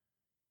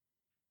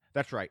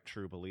That's right,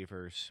 true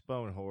believers,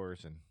 bone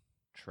whores, and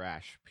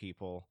trash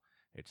people.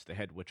 It's the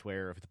head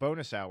witchwear of the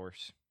bonus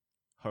hours,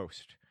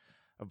 host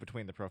of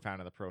Between the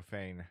Profound and the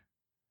Profane.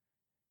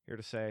 Here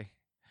to say,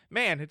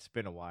 man, it's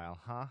been a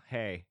while, huh?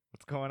 Hey,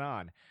 what's going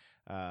on?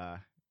 Uh,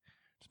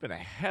 it's been a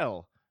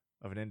hell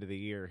of an end of the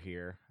year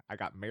here. I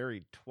got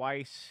married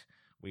twice.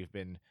 We've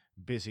been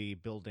busy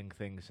building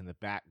things in the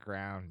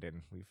background,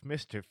 and we've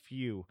missed a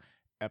few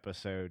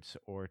episodes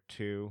or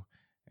two.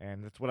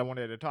 And that's what I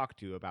wanted to talk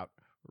to you about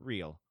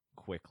real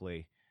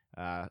quickly.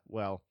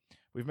 Well,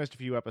 we've missed a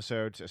few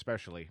episodes,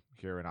 especially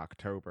here in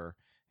October.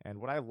 And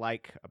what I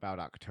like about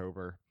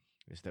October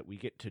is that we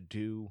get to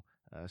do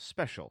a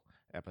special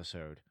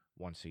episode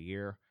once a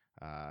year.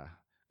 A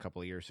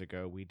couple of years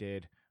ago, we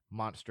did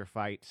Monster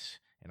Fights,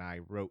 and I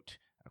wrote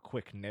a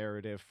quick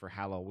narrative for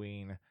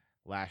Halloween.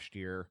 Last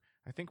year,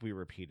 I think we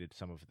repeated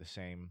some of the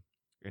same.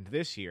 And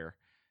this year,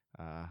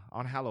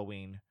 on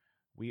Halloween,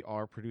 we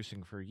are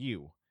producing for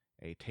you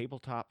a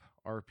tabletop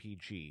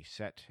RPG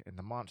set in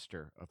the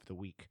Monster of the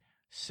Week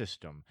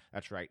system.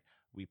 That's right,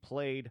 we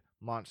played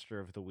Monster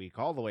of the Week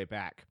all the way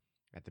back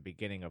at the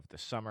beginning of the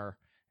summer,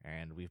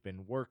 and we've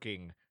been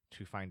working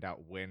to find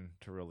out when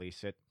to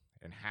release it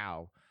and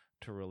how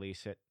to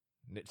release it.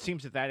 And it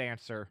seems that that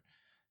answer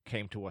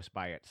came to us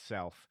by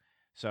itself.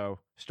 So,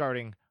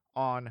 starting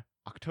on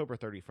October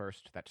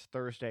 31st, that's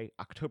Thursday,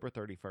 October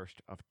 31st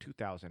of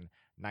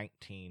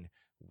 2019,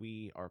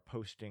 we are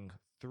posting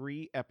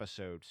 3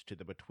 episodes to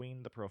the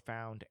Between the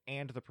Profound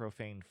and the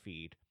Profane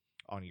feed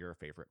on your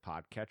favorite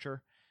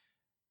podcatcher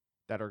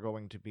that are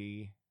going to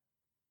be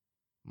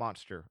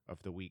Monster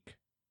of the Week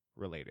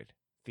related,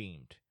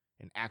 themed,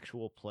 an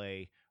actual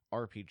play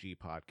RPG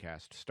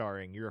podcast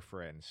starring your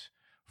friends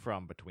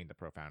from Between the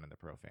Profound and the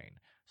Profane.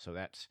 So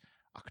that's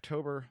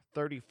October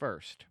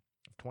 31st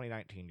of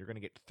 2019. You're going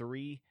to get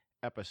 3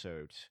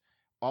 episodes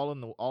all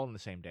in the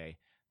same day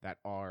that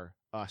are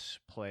us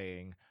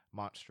playing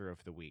Monster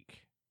of the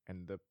Week.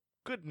 And the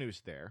good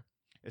news there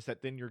is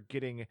that then you're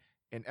getting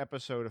an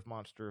episode of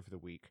Monster of the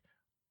Week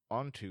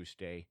on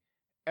Tuesday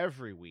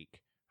every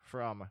week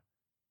from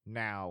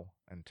now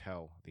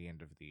until the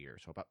end of the year.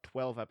 So about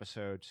 12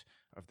 episodes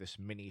of this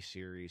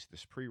mini-series,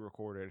 this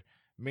pre-recorded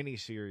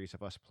mini-series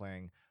of us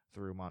playing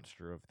through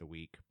Monster of the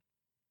Week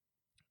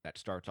that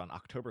starts on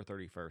October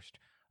 31st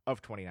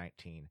of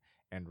 2019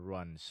 and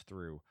runs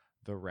through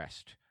the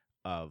rest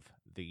of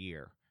the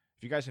year.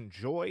 If you guys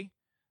enjoy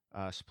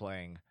us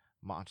playing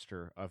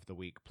Monster of the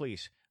Week,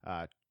 please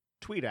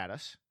tweet at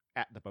us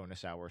at the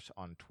Bonus Hours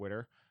on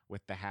Twitter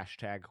with the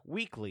hashtag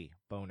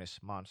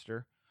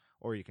 #WeeklyBonusMonster,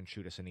 or you can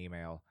shoot us an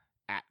email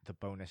at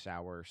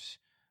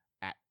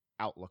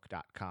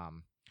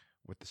thebonushours@outlook.com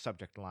with the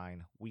subject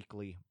line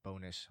Weekly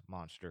Bonus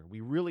Monster.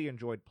 We really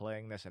enjoyed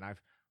playing this, and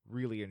I've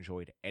really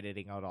enjoyed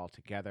editing it all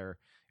together.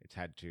 I've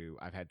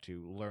had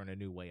to learn a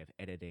new way of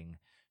editing,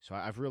 so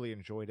I've really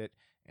enjoyed it.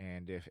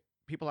 And if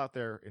people out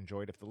there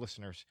enjoyed, if the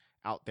listeners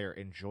out there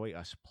enjoy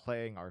us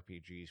playing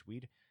RPGs,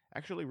 we'd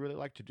actually really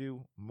like to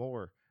do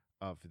more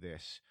of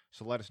this.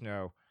 So let us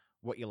know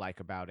what you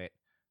like about it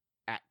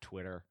at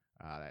Twitter.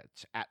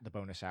 That's at the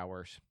Bonus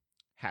Hours,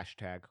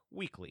 hashtag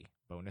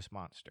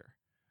 #WeeklyBonusMonster.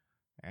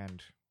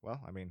 And,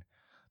 well, I mean,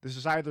 this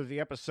is either the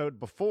episode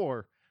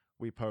before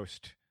we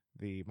post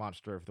the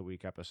Monster of the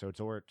Week episodes,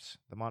 or it's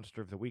the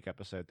Monster of the Week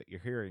episode that you're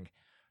hearing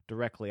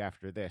directly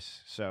after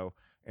this. So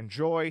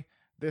enjoy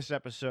this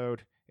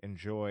episode,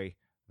 enjoy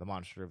the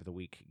Monster of the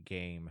Week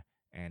game,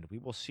 and we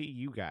will see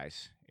you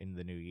guys in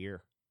the new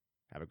year.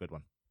 Have a good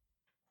one.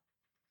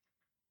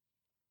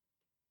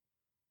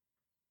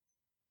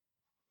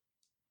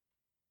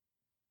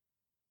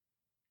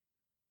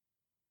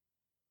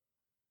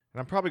 And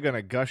I'm probably going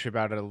to gush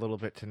about it a little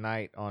bit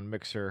tonight on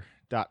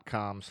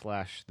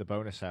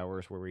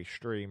mixer.com/thebonushours, where we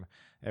stream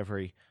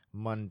every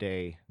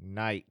Monday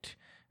night.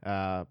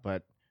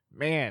 But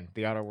man,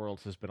 the Outer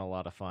Worlds has been a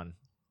lot of fun.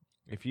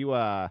 If you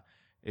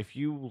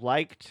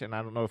liked, and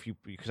I don't know if you,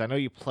 because I know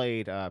you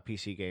played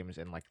PC games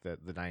in like the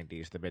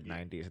 90s, the mid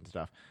 90s and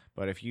stuff.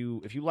 But if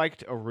you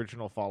liked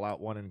original Fallout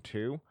 1 and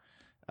 2,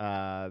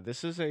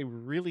 this is a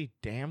really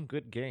damn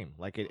good game.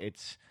 Like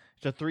it's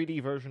a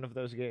 3D version of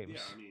those games.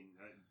 Yeah, I mean,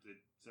 it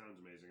sounds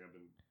amazing. If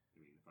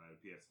I had a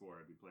PS4,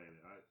 I'd be playing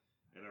it. I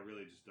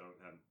really just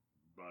haven't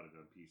bought it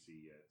on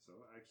PC yet. So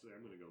actually,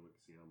 I'm gonna go look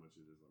and see how much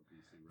it is on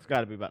PC. It's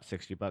got to be about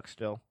 $60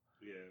 still.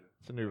 Yeah,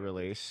 it's a new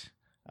release.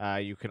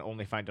 You can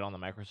only find it on the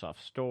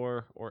Microsoft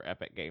Store or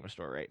Epic Game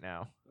Store right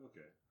now.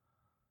 Okay.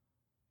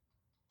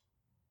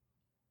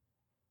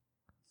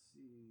 Let's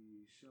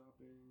see,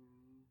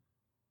 shopping,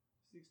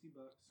 $60.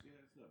 Yeah,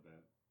 it's not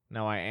bad.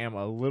 Now I am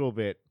a little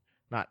bit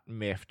not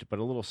miffed, but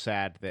a little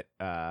sad that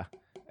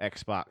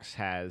Xbox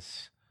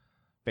has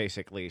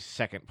basically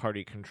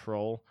second-party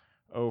control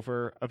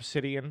over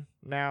Obsidian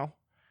now.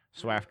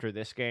 So after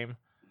this game,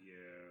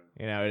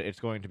 it's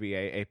going to be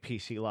a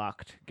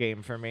PC-locked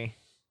game for me,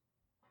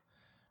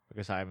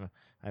 because I'm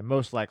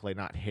most likely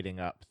not hitting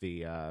up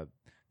the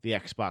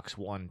Xbox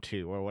One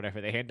 2 or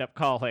whatever they end up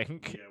calling.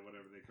 Yeah,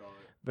 whatever they call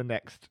it. The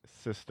next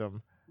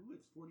system. Ooh,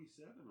 it's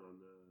 47 on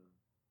the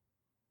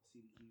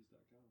CD keys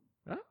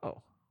RPGames.com.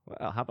 Oh,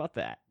 well, how about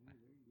that? Yeah,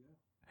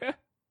 there you go.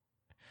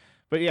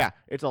 But yeah,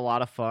 it's a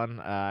lot of fun.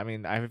 I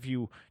mean, I have a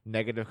few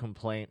negative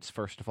complaints.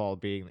 First of all,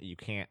 being that you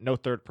can't no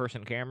third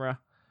person camera,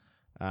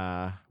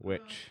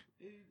 which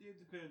It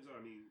depends.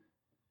 I mean,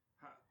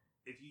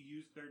 if you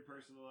use third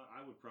person a lot,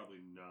 I would probably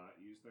not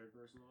use third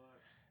person a lot.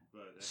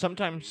 But that's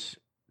sometimes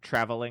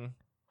traveling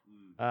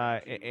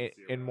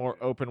in more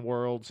open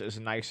worlds is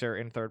nicer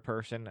in third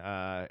person.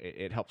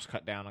 It helps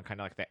cut down on kind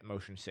of like that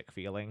motion sick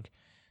feeling,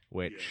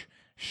 which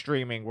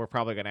streaming we're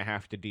probably gonna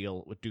have to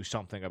do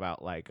something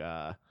about, like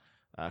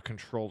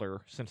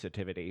controller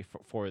sensitivity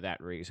for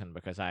that reason,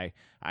 because I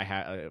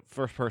have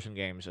first person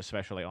games,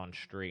 especially on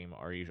stream,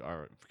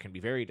 are can be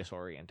very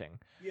disorienting.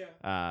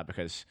 Yeah.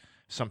 Because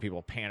some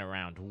people pan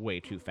around way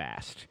too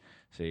fast,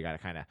 so you got to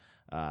kind of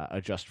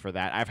adjust for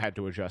that. I've had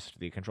to adjust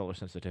the controller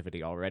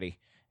sensitivity already,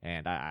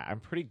 and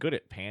I'm pretty good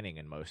at panning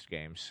in most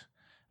games.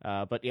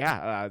 But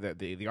yeah,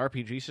 the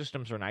RPG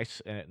systems are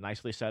nice and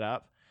nicely set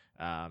up.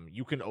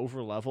 You can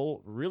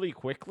overlevel really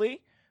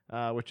quickly,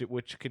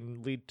 which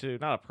can lead to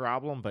not a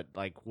problem, but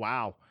like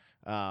wow,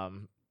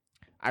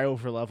 I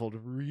overleveled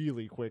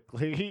really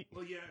quickly.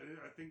 Well, yeah,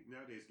 I think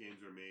nowadays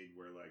games are made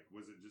where, like,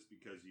 was it just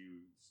because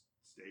you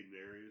stayed in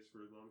areas for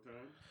a long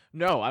time?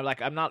 No,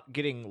 I'm not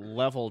getting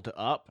leveled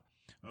up,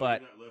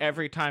 but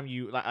every time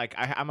you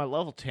I'm a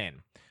level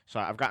 10, so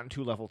I've gotten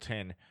to level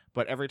 10.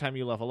 But every time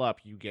you level up,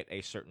 you get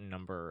a certain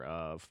number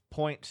of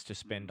points to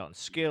spend on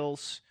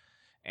skills,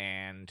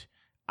 and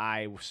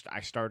I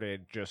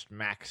started just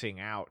maxing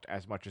out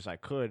as much as I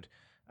could.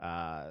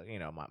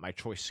 My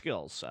choice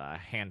skills,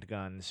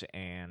 handguns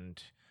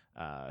and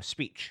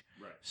speech.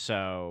 Right.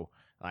 So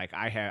like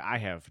I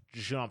have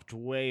jumped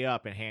way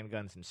up in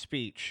handguns and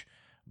speech,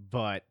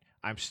 but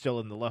I'm still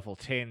in the level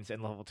 10s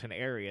and level 10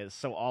 areas,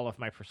 so all of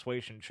my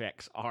persuasion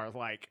checks are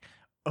like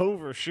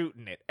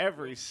overshooting it,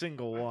 every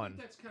single one. I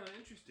think that's kind of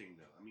interesting,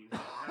 though. I mean,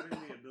 having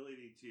the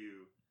ability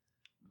to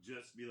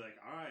just be like,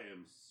 I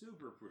am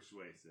super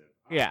persuasive.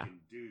 I can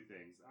do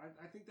things.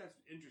 I think that's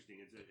interesting.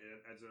 It's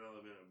an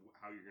element of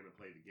how you're going to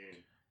play the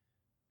game.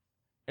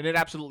 And it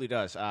absolutely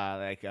does.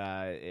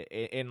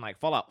 In like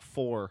Fallout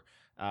 4,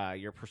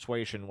 your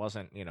persuasion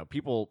wasn't,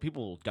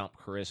 people dump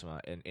charisma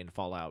in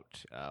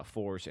Fallout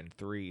 4s and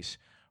 3s,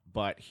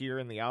 but here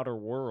in the Outer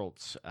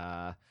Worlds,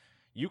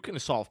 you can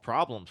solve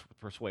problems with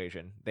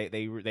persuasion.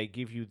 They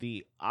give you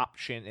the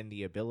option and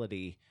the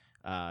ability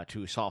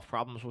to solve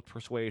problems with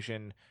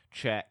persuasion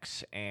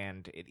checks,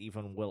 and it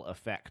even will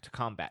affect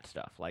combat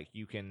stuff. Like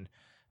you can,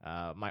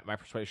 my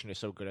persuasion is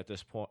so good at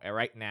this point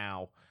right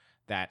now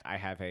that I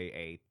have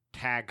a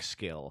tag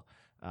skill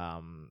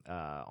on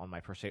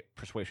my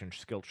persuasion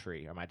skill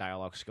tree, or my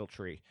dialogue skill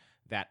tree,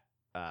 that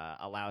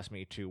allows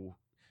me to,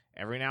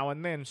 every now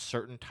and then,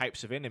 certain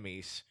types of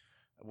enemies,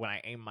 when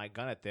I aim my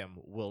gun at them,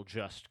 will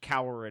just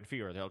cower in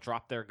fear. They'll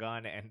drop their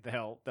gun and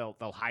they'll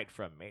hide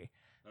from me.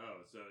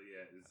 Oh, so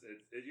yeah,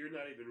 you're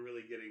not even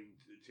really getting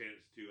the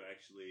chance to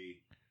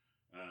actually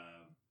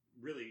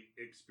really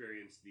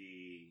experience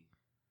the,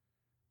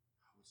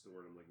 what's the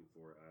word I'm looking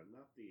for?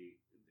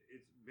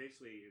 It's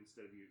basically,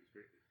 instead of you,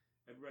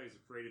 everybody's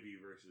afraid of you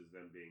versus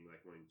them being like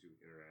wanting to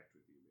interact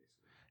with you,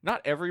 basically.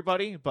 Not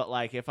everybody, but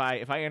like if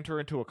I enter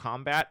into a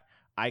combat,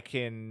 I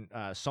can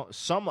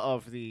some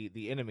of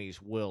the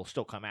enemies will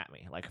still come at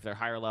me. Like if they're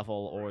higher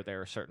level or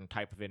they're a certain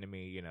type of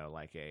enemy,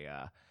 like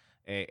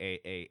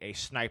a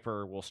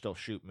sniper will still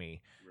shoot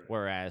me. Right.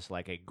 Whereas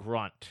like a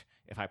grunt,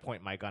 if I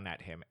point my gun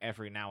at him,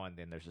 every now and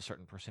then there's a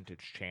certain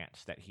percentage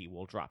chance that he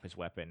will drop his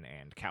weapon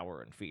and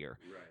cower in fear.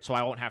 Right. So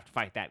I won't have to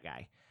fight that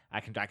guy. I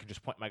can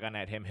just point my gun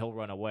at him, he'll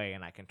run away,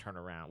 and I can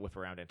whip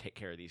around and take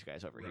care of these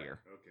guys over here.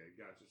 Okay,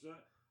 gotcha. So,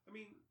 I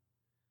mean,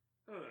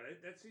 I don't know,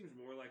 that seems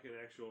more like an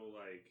actual,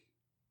 like,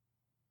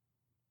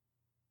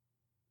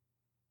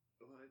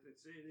 well, it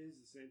is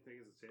the same thing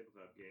as a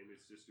tabletop game.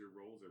 It's just your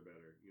rolls are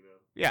better,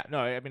 Yeah, no,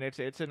 I mean, it's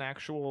an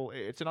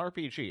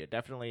RPG. It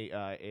definitely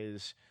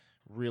is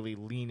really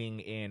leaning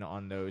in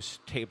on those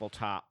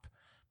tabletop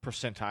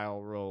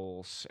percentile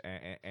rolls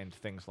and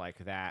things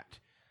like that.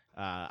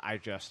 I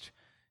just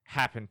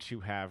happen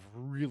to have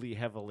really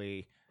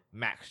heavily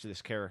maxed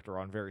this character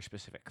on very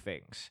specific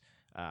things,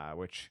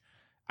 which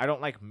I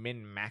don't like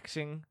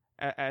min-maxing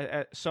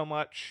so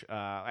much,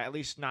 at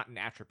least not in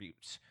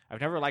attributes.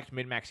 I've never liked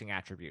min-maxing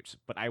attributes,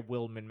 but I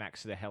will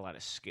min-max the hell out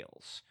of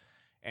skills.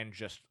 And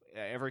just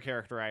every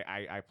character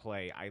I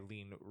play, I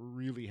lean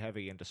really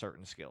heavy into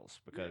certain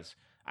skills, because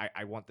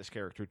I want this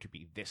character to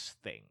be this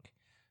thing.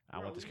 I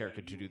want this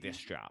character to do this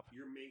job.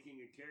 You're making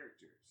a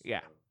character. So,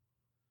 yeah.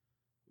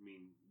 I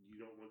mean, you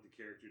don't want the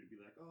character to be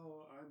like,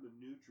 oh, I'm a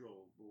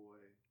neutral boy.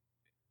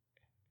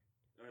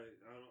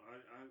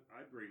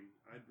 I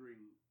bring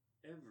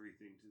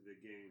everything to the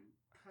game,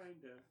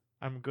 kind of.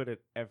 I'm good at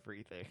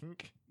everything.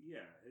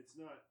 Yeah, it's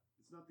not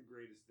the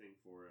greatest thing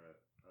for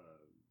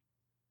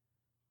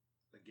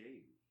a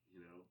game,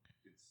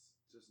 It's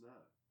just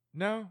not.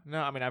 No.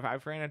 I mean,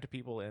 I've ran into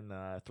people in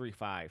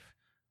 3.5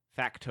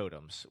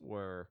 factotums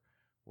where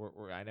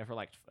I never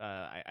liked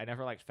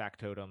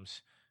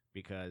factotums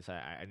because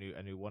I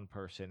knew one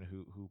person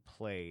who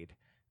played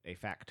a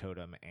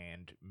factotum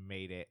and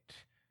made it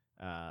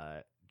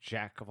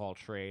jack of all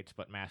trades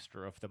but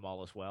master of them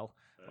all as well.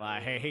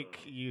 Like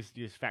use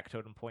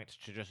factotum points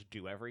to just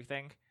do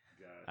everything.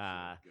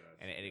 Gotcha.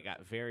 And it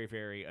got very,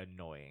 very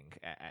annoying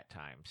at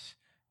times.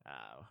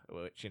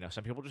 Which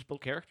some people just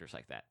build characters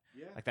like that.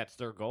 Yeah. Like that's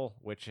their goal.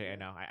 Which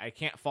I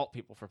can't fault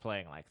people for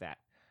playing like that.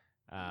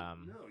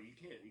 No, you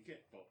can't. You can't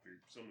fault for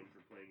someone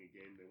for playing a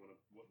game the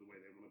way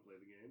they want to play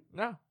the game.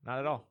 No, not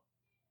at all.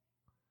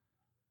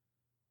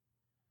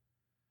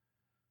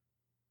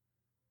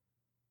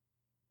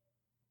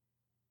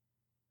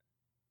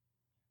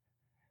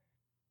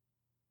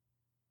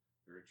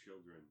 There are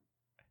children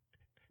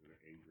that are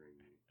angering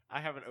me. I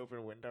have an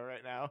open window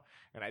right now,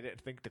 and I didn't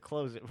think to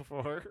close it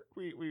before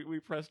we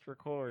pressed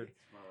record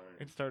It's fine.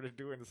 and started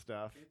doing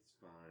stuff. It's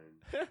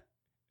fine.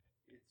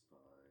 It's fine.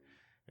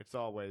 It's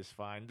always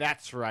fine.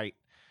 That's right.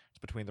 It's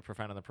Between the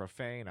Profound and the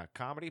Profane, a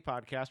comedy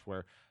podcast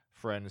where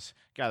friends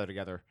gather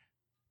together,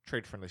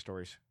 trade friendly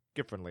stories,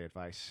 give friendly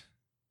advice,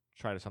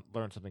 try to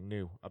learn something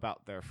new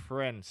about their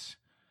friends.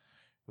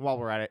 And while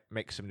we're at it,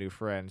 make some new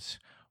friends.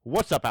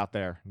 What's up out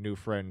there, new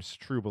friends,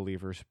 true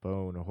believers,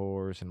 bone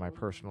whores, and my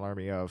personal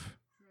army of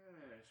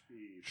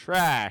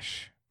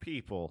trash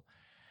people?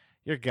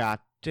 You're god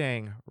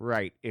dang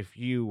right. If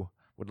you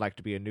would like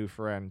to be a new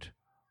friend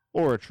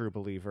or a true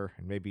believer,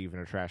 and maybe even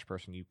a trash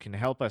person, you can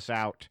help us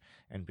out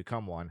and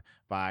become one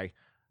by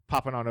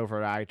popping on over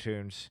to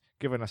iTunes,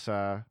 giving us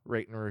a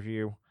rate and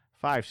review.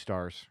 5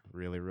 stars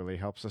really, really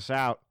helps us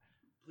out.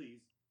 Please,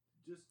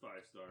 just 5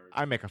 stars.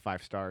 I make a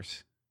 5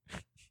 stars.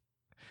 5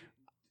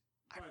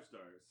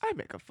 stars. I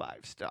make a 5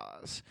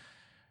 stars.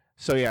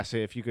 So yes,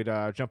 if you could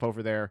jump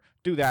over there,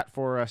 do that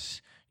for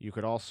us. You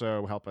could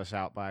also help us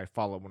out by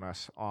following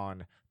us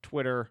on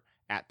Twitter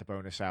at The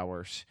Bonus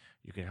Hours.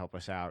 You can help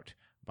us out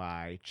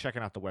by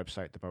checking out the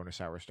website,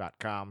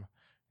 thebonushours.com.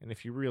 And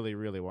if you really,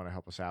 really want to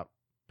help us out,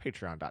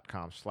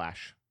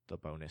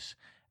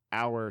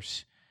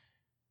 patreon.com/thebonushours.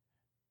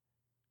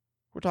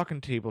 We're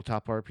talking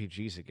tabletop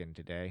RPGs again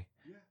today.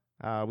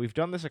 Yeah. We've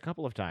done this a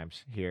couple of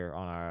times here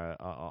on our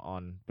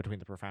on Between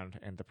the Profound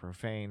and the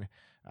Profane.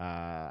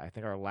 I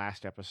think our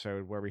last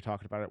episode where we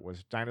talked about it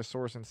was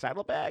Dinosaurs and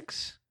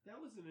Saddlebags. That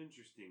was an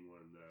interesting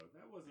one, though.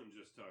 That wasn't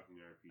just talking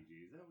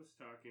RPGs. That was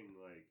talking,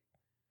 like,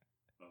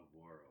 a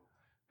world.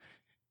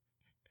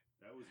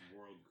 That was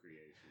world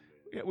creation, man.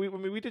 Yeah,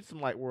 we did some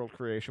light world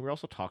creation. We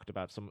also talked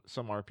about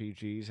some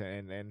RPGs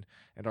and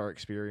our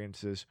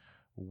experiences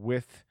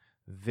with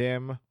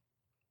them.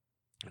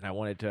 And I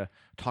wanted to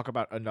talk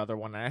about another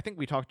one. And I think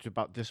we talked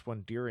about this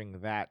one during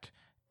that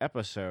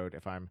episode,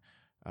 if I'm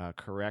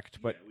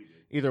correct. But yeah, we did.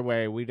 Either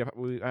way,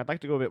 I'd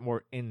like to go a bit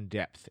more in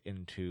depth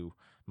into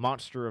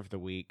Monster of the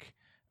Week.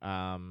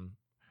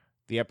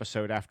 The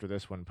episode after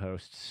this one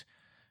posts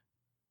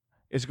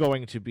is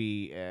going to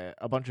be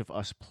a bunch of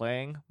us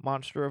playing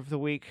Monster of the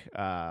Week.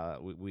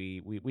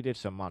 We did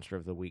some Monster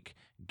of the Week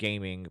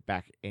gaming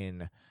back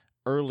in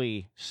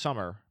early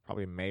summer,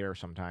 probably May or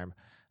sometime.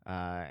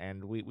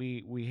 And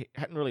we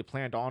hadn't really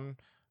planned on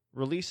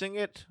releasing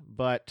it,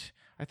 but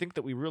I think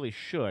that we really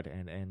should,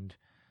 and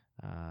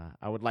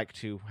I would like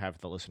to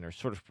have the listeners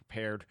sort of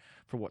prepared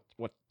for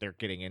what they're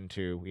getting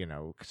into,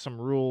 some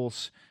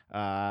rules,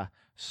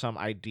 some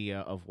idea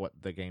of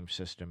what the game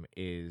system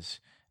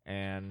is,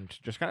 and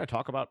just kind of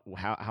talk about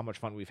how much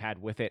fun we've had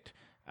with it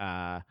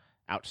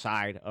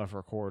outside of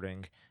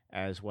recording,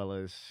 as well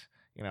as,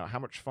 how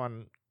much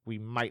fun we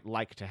might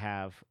like to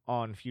have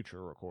on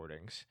future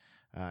recordings.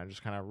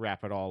 Just kind of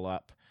wrap it all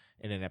up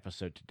in an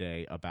episode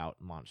today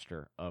about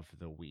Monster of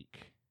the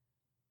Week.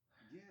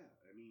 Yeah,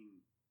 I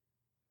mean,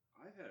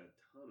 I've had a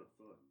ton of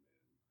fun, man.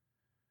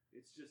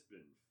 It's just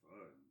been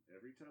fun.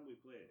 Every time we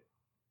play it.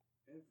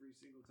 Every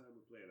single time we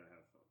play it, I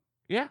have fun.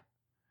 Yeah.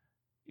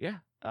 Yeah.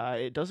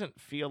 It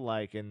doesn't feel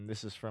like, and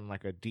this is from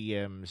like a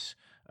DM's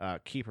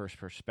keeper's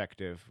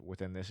perspective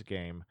within this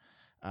game,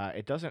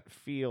 it doesn't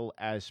feel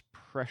as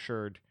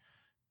pressured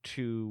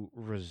to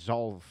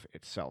resolve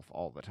itself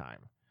all the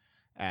time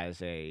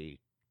as a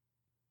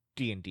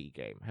D&D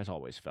game has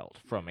always felt,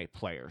 from a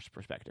player's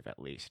perspective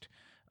at least,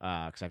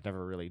 because I've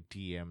never really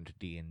DM'd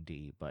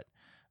D&D, but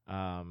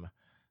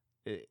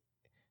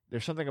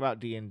there's something about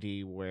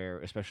D&D where,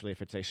 especially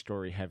if it's a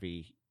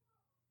story-heavy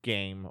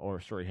game or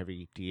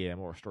story-heavy DM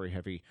or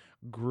story-heavy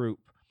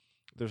group,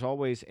 there's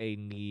always a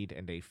need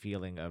and a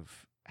feeling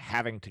of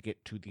having to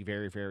get to the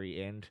very,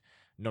 very end,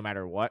 no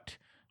matter what,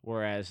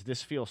 whereas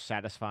this feels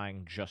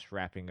satisfying just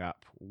wrapping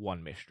up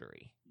one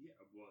mystery.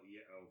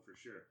 For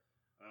sure.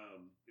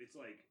 It's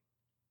like,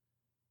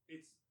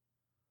 it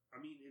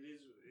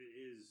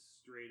is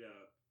straight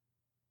up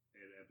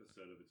an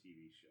episode of a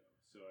TV show.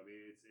 So, I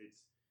mean,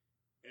 it's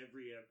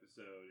every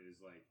episode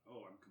is like,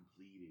 oh, I'm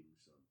completing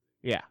something.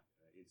 Yeah.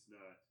 It's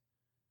not,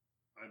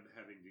 I'm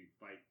having to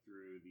fight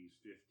through these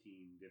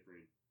 15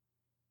 different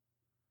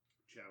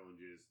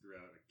challenges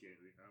throughout a game.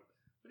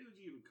 What would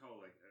you even call,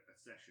 like, a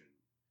session?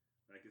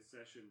 Like, a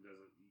session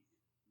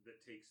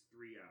that takes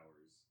 3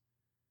 hours.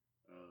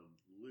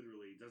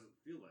 literally doesn't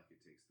feel like it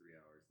takes 3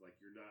 hours. Like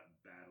you're not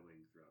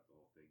battling throughout the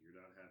whole thing. You're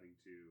not having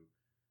to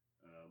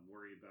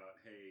worry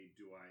about, hey,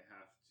 do I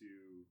have to,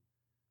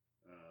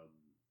 um,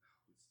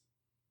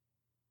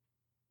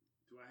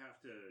 do I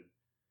have to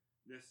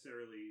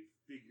necessarily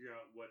figure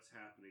out what's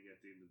happening at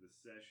the end of the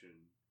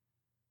session,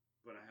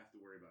 but I have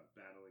to worry about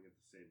battling at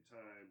the same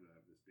time. And I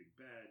have this big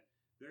bad.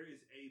 There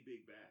is a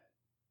big bad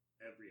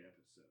every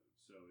episode,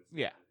 so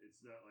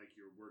it's not like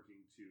you're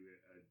working to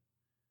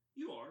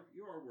you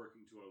are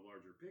working to a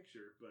larger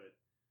picture, but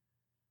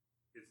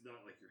it's not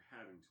like you're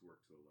having to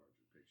work to a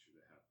larger picture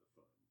to have the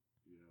fun,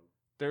 you know?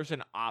 There's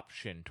an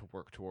option to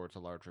work towards a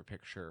larger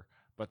picture,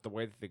 but the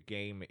way that the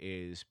game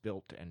is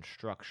built and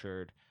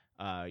structured,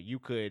 you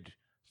could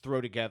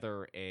throw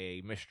together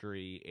a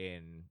mystery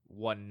in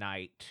one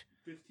night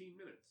 15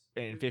 minutes.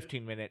 in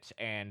 15 minutes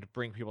and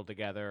bring people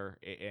together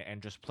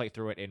and just play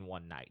through it in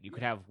one night. You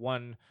could have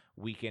one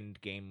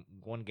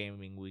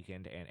gaming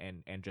weekend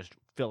and just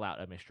fill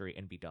out a mystery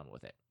and be done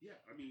with it. Yeah,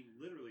 I mean,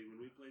 literally,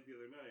 when we played the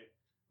other night,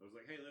 I was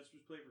like, hey, let's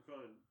just play for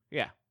fun.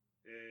 Yeah.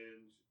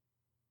 And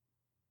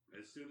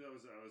as soon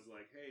as I was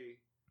like, hey,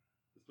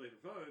 let's play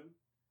for fun,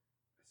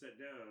 I sat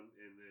down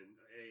and then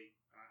I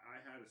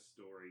had a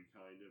story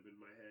kind of in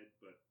my head,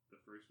 but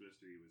the first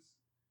mystery was,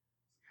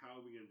 how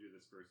are we going to do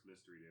this first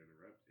mystery to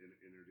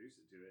introduce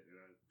it to it?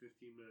 And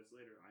 15 minutes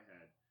later, I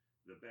had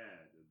the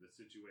bad, the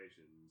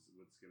situations,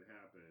 what's going to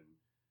happen,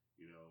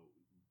 you know,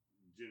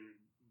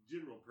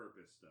 general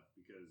purpose stuff.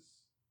 Because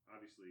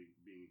obviously,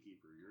 being a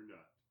keeper, you're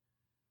not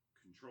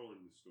controlling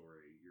the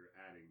story; you're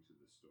adding to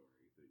the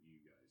story that you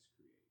guys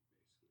create,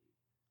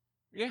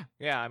 basically.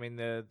 Yeah. I mean,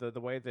 the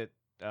way that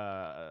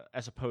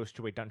as opposed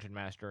to a dungeon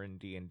master in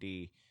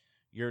D&D,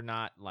 you're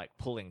not like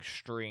pulling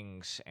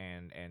strings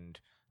and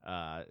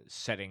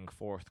setting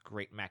forth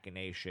great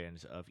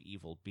machinations of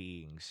evil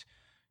beings.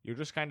 You're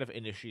just kind of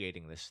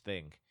initiating this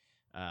thing,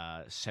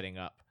 setting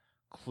up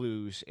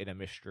clues in a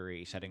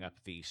mystery, setting up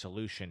the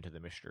solution to the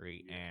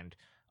mystery, and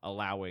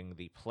allowing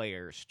the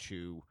players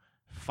to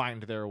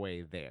find their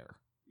way there.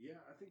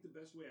 Yeah, I think the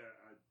best way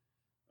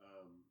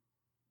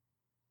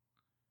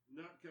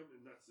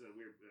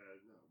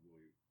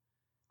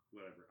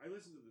whatever. I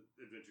listened to the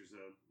Adventure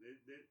Zone. They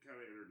kind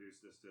of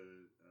introduced us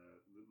to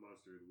the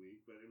Monster of the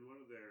Week, but in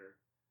one of their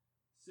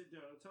sit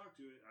down and talk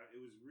to it, it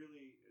was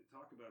really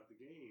talk about the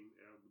game,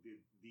 the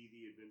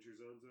Adventure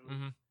Zone.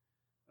 Mm-hmm.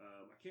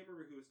 I can't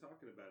remember who was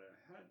talking about it.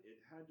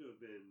 It had to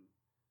have been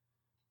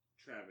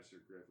Travis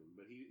or Griffin,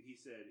 but he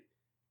said,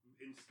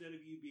 instead of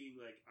you being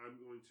like, I'm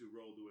going to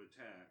roll to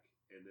attack,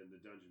 and then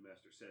the Dungeon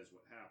Master says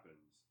what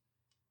happens,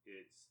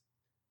 it's,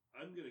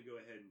 I'm going to go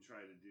ahead and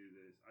try to do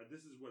this.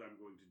 This is what I'm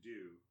going to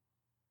do.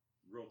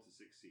 Roll to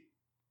succeed.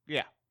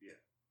 Yeah. Yeah.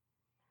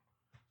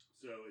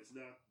 So it's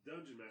not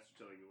Dungeon Master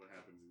telling you what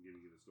happens and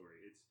giving you the story.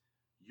 It's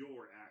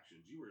your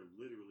actions. You are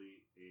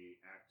literally a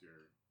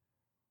actor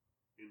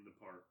in the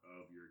part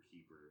of your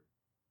keeper,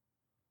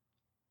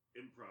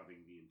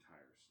 improving the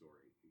entire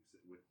story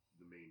with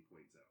the main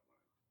points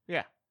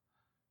outlined.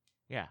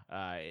 Yeah.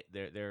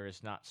 There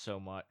is not so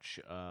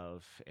much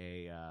of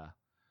a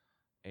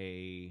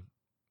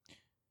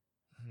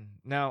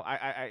no.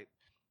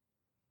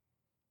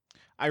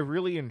 I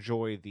really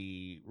enjoy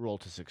the roll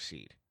to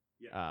succeed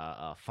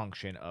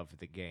function of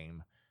the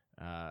game.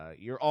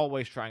 You're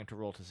always trying to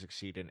roll to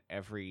succeed in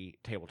every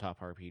tabletop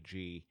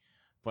RPG,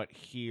 but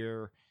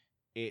here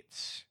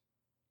it's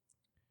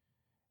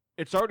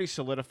already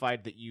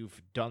solidified that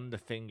you've done the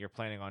thing you're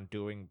planning on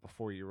doing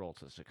before you roll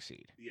to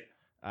succeed. Yeah.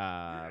 Your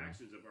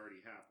actions have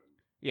already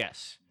happened.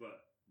 Yes.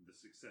 But the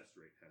success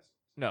rate hasn't.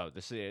 No,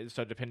 this is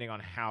so depending on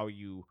how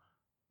you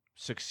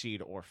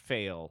succeed or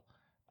fail,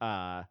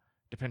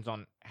 depends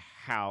on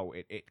how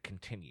it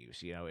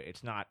continues. You know,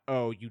 it's not,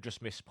 oh, you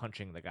just missed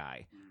punching the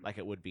guy like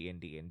it would be in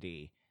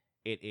D&D.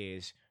 It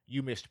is,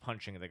 you missed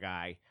punching the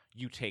guy,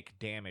 you take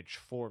damage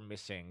for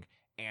missing,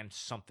 and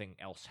something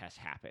else has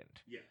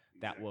happened. Yeah,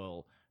 exactly. That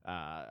will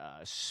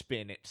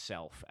spin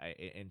itself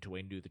into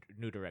a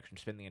new direction,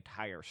 spin the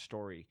entire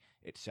story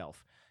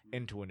itself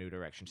into a new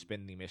direction,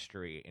 spin the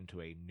mystery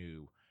into a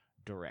new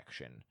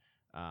direction.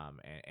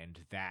 And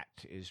that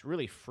is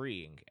really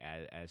freeing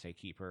as a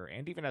keeper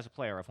and even as a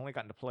player. I've only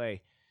gotten to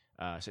play,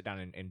 sit down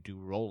and do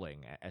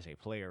rolling as a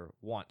player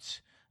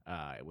once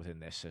within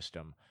this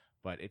system,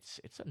 but it's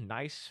a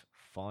nice,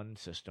 fun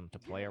system to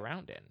play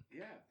around in.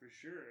 Yeah, for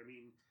sure. I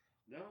mean,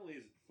 not only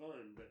is it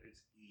fun, but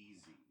it's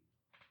easy.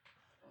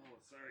 Oh,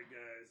 sorry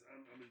guys,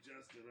 I'm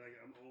adjusting.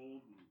 I'm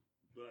old and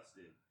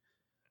busted.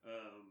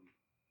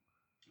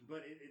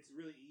 But it's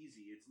really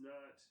easy. It's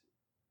not,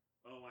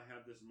 oh, I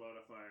have this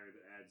modifier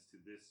that adds to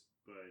this,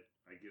 but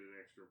I get an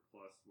extra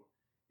plus.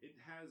 It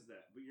has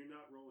that, but you're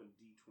not rolling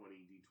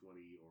D20,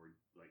 or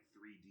like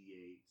 3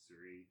 D8s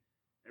or 8.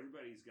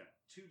 Everybody's got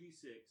 2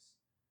 D6,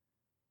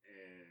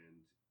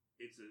 and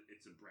it's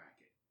a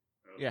bracket.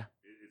 Yeah.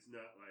 It's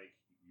not like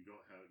you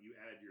don't have, you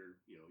add your,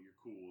 you're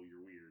cool,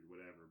 you're weird,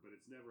 whatever, but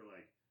it's never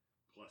like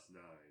 +9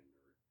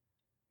 or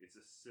it's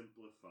a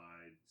simple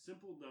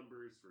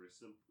numbers for a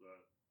simple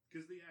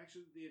because the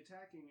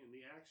attacking and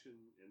the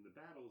action and the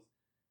battles,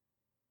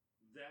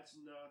 that's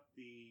not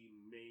the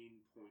main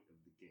point of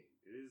the game.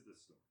 It is the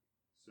story.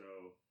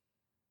 So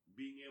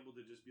being able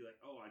to just be like,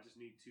 oh, I just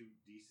need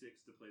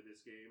 2d6 to play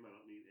this game, I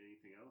don't need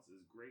anything else,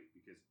 is great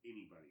because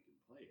anybody can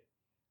play it.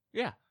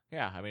 Yeah.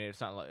 I mean,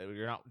 it's not like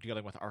you're not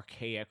dealing with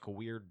archaic,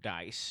 weird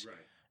dice,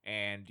 Right.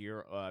 and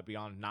you're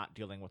beyond not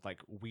dealing with like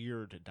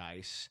weird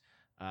dice.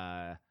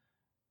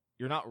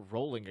 You're not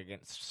rolling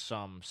against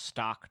some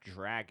stock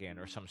dragon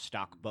or some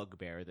stock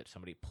bugbear that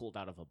somebody pulled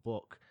out of a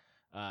book.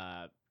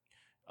 A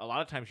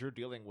lot of times you're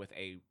dealing with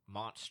a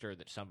monster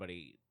that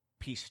somebody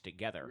pieced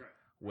together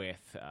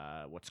with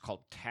what's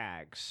called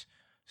tags.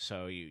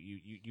 So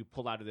you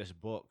pull out of this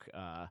book,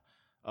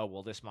 oh,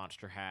 well, this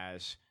monster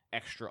has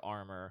extra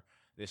armor.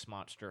 This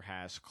monster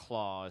has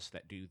claws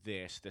that do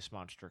this. This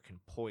monster can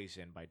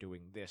poison by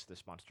doing this.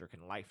 This monster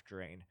can life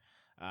drain.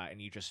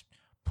 And you just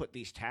put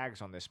these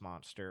tags on this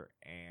monster,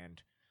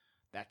 and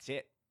that's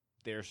it.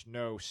 There's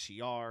no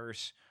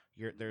CRs.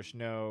 There's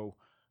no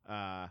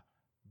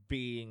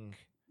having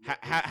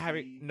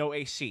no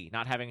AC,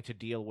 not having to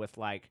deal with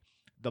like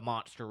the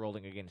monster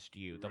rolling against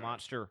you. The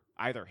monster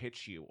either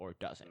hits you or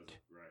doesn't.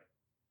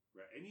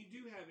 Right. And you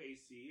do have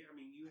AC. I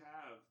mean, you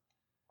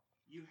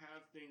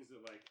have things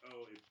that like,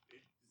 oh,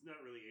 it's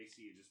not really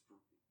AC. It just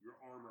your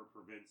armor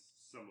prevents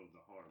some of the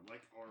harm,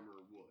 like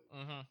armor would.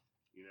 Mm-hmm.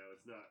 You know,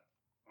 it's not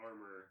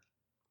armor.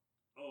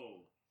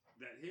 Oh,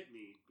 that hit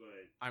me,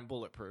 but I'm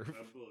bulletproof.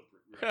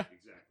 Right,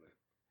 exactly.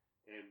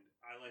 And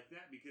I like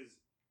that because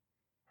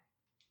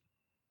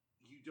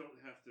you don't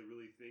have to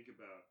really think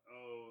about,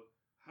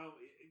 how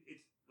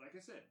it's like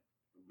I said,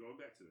 I'm going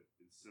back to it.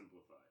 It's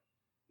simplified.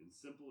 And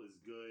simple is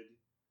good.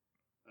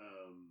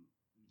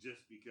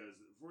 Just because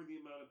for the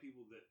amount of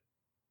people that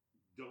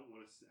don't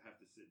want to have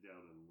to sit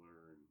down and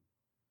learn,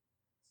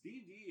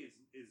 D&D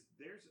is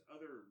there's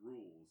other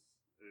rules,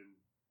 and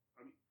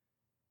I mean,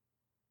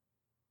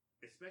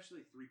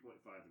 especially 3.5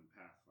 in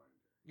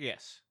Pathfinder.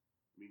 Yes.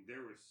 I mean,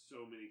 there were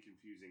so many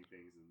confusing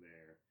things in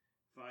there.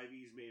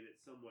 5e's made it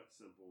somewhat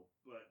simple,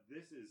 but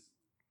this is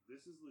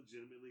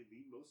legitimately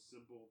the most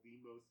simple,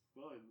 the most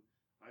fun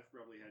I've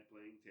probably had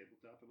playing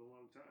tabletop in a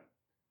long time.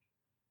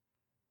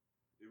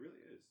 It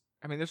really is.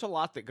 I mean, there's a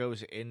lot that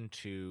goes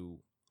into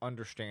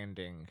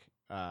understanding,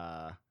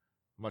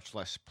 much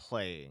less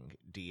playing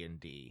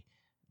D&D,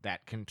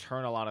 that can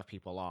turn a lot of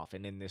people off.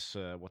 And in this,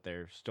 what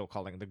they're still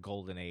calling the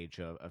golden age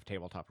of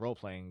tabletop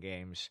role-playing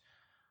games,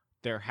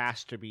 there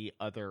has to be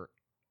other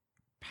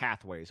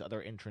pathways,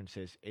 other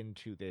entrances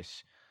into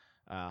this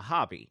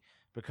hobby.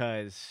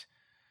 Because,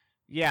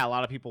 yeah, a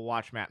lot of people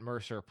watch Matt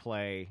Mercer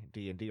play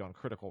D&D on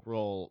Critical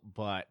Role,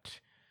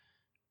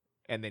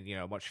 and then,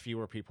 much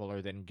fewer people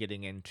are then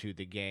getting into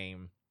the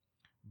game.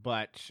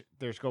 But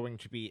there's going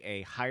to be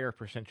a higher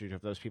percentage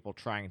of those people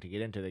trying to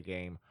get into the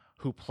game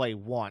who play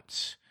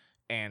once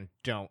and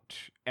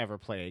don't ever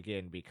play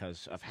again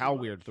because of how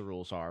weird the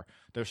rules are.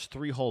 There's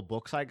 3 whole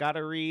books I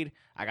gotta read.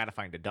 I gotta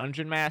find a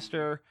dungeon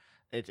master.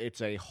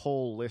 It's a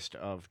whole list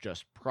of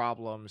just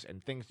problems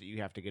and things that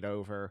you have to get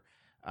over.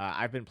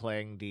 I've been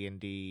playing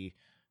D&D.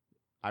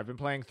 I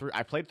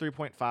played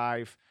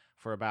 3.5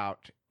 for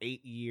about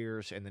 8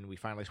 years, and then we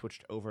finally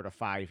switched over to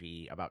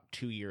 5e about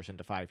 2 years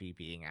into 5e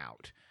being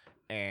out.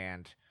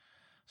 And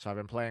so I've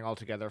been playing all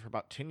together for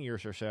about 10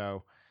 years or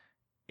so.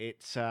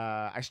 It's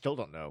I still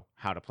don't know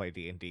how to play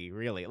D&D,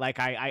 really. Like,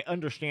 I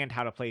understand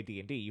how to play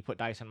D&D. You put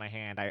dice in my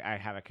hand, I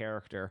have a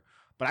character.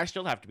 But I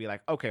still have to be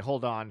like, okay,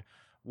 hold on.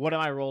 What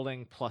am I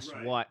rolling plus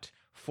what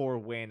for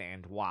when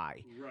and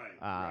why?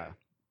 Right.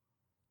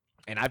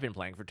 And I've been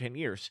playing for 10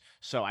 years,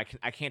 so I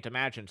can't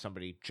imagine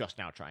somebody just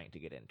now trying to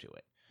get into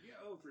it. Yeah,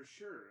 for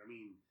sure. I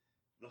mean,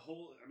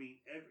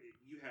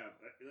 you have,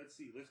 let's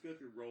go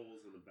through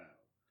roles in the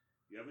battle.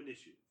 You have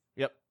initiative.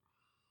 Yep.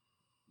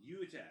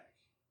 You attack.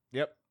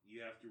 Yep.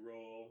 You have to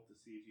roll to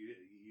see if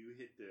you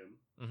hit them.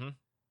 Mm-hmm.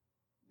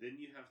 Then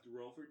you have to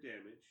roll for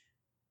damage.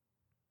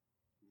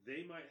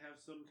 They might have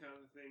some kind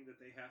of thing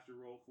that they have to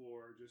roll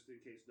for just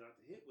in case not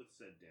to hit with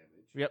said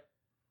damage. Yep.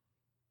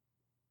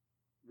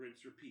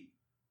 Rinse, repeat.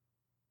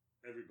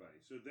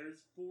 Everybody. So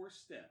there's 4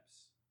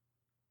 steps.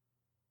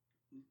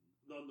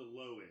 On the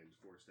low end,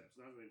 4 steps.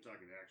 Not even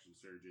talking action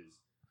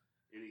surges,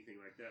 anything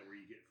like that, where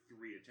you get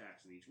 3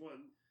 attacks in each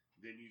one.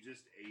 Then you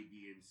just A,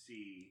 B, and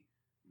C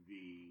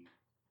the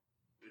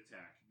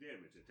attack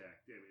damage.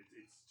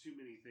 It's too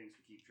many things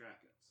to keep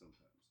track of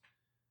sometimes.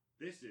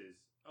 This is,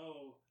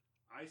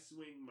 I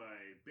swing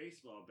my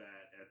baseball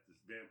bat at this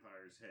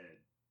vampire's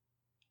head.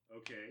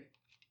 Okay,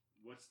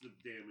 what's the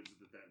damage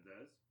that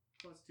does?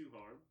 +2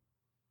 harm.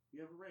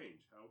 You have a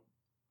range. How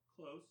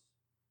close?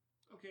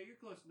 Okay,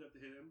 you're close enough to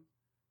hit him.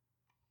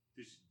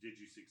 Did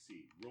you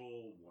succeed?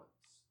 Roll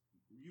once.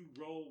 You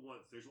roll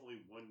once. There's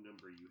only one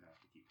number you have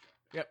to keep track of.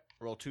 Yep.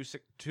 Roll 2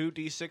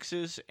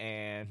 d6s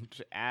and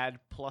add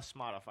plus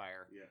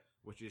modifier. Yeah.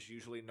 Which is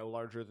usually no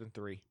larger than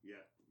 3. Yeah.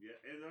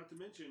 And not to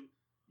mention,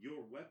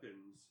 your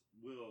weapons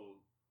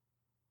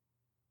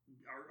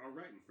are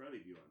right in front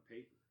of you on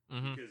paper.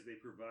 Mm-hmm. Because they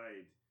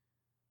provide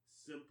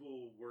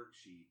simple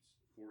worksheets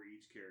for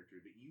each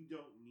character that you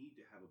don't need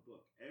to have a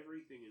book.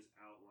 Everything is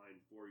outlined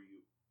for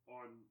you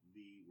on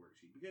the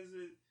worksheet because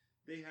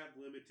they have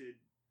limited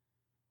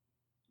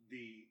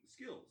the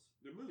skills,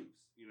 their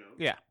moves,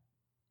 Yeah.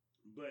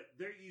 But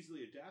they're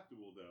easily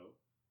adaptable, though.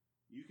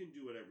 You can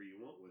do whatever you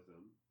want with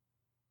them.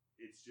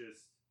 It's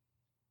just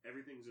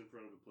everything's in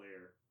front of the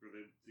player for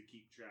them to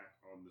keep track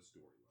on the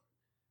storyline.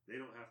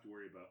 They don't have to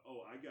worry about,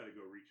 I got to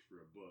go reach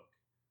for a book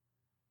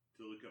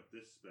to look up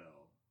this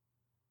spell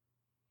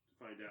to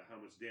find out how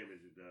much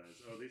damage it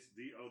does.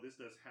 This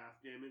does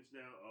half damage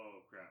now.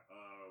 Oh crap!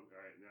 All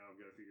right, now I've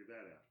got to figure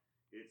that out.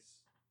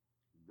 It's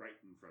right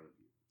in front of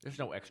you. There's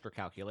no extra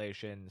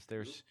calculations.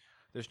 There's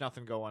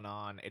nothing going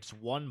on. It's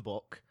one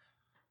book.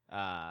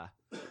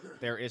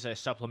 There is a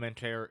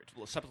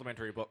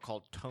supplementary book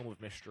called Tome of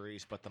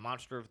Mysteries, but the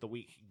Monster of the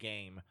Week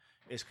game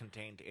is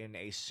contained in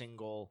a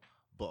single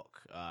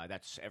book.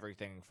 That's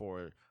everything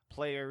for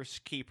players,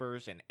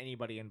 keepers, and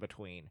anybody in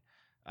between.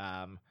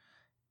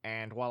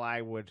 And while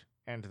I would,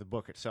 and the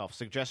book itself,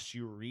 suggest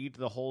you read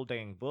the whole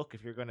dang book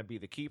if you're going to be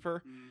the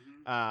keeper,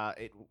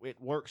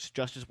 it works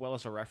just as well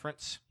as a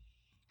reference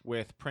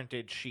with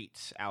printed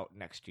sheets out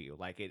next to you.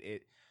 Like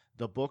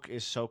the book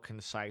is so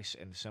concise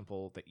and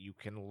simple that you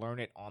can learn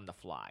it on the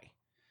fly.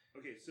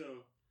 Okay,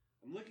 so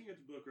I'm looking at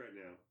the book right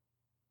now.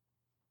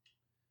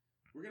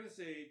 We're gonna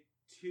say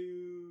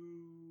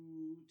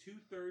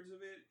two-thirds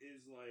of it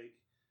is like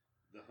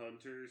the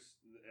hunters,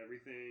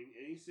 everything,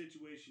 any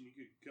situation you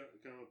could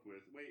come up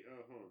with. Wait,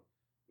 hold on.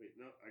 Wait,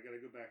 no, I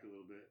gotta go back a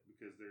little bit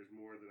because there's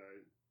more that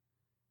I.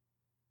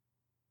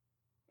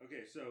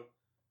 Okay, so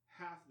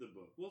half the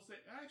book. We'll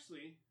say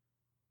actually.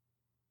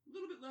 A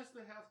little bit less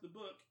than half the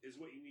book is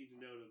what you need to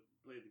know to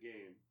play the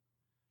game.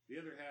 The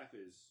other half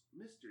is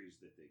mysteries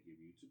that they give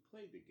you to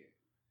play the game.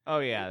 Oh,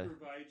 yeah. They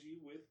provide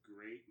you with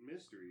great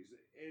mysteries.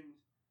 And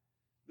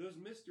those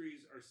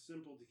mysteries are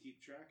simple to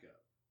keep track of.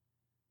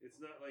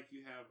 It's not like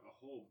you have a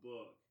whole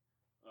book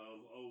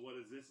of, what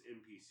does this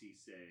NPC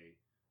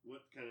say?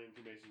 What kind of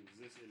information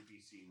does this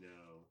NPC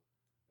know?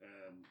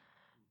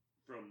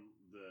 From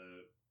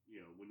the,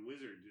 when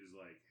Wizard is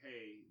like,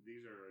 hey,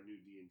 these are our new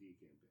D&D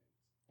campaigns.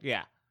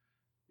 Yeah.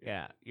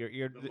 Yeah,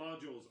 the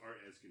modules aren't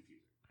as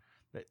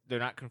confusing. They're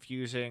not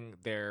confusing.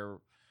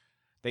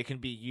 They can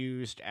be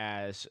used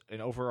as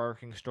an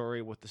overarching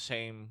story with the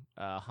same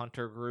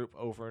hunter group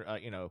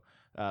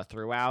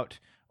throughout,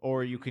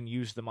 or you can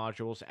use the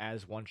modules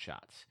as one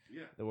shots.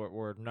 Yeah,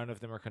 where none of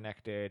them are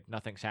connected,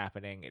 nothing's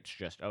happening. It's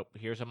just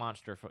here's a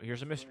monster.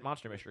 Here's a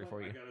monster mystery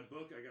for you. I got a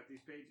book. I got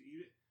these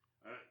pages.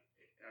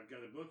 I've got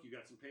a book. You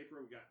got some paper.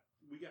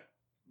 We got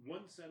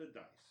one set of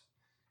dice.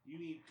 You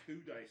need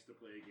 2 dice to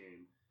play a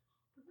game.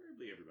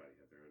 Preferably everybody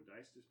have their own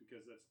dice, just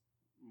because that's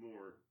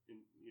more,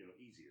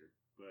 easier.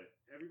 But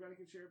everybody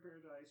can share a pair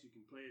of dice. You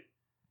can play it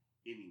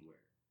anywhere.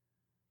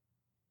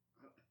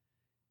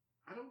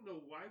 I don't know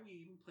why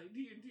we even play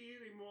D&D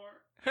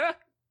anymore. I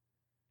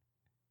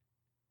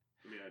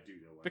mean, I do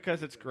know why.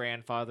 Because it's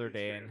grandfathered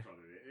in.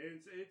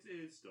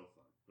 It's still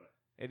fun, but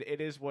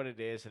it is what it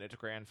is, and it's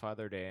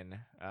grandfathered in.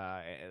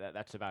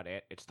 That's about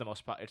it. It's the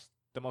most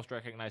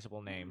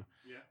recognizable name.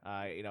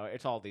 Yeah.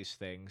 It's all these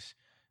things.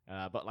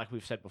 But like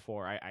we've said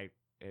before, I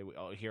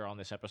here on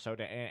this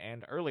episode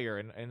and earlier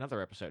in other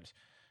episodes,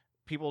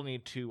 people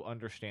need to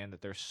understand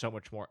that there's so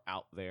much more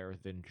out there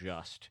than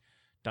just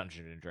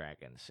Dungeons and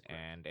Dragons, right.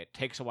 And it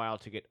takes a while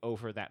to get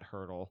over that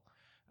hurdle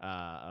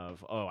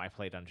of I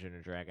play Dungeons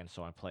and Dragons,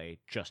 so I play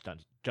just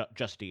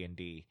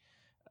D&D.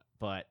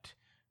 But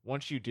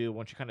once you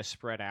kind of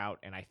spread out,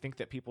 and I think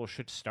that people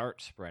should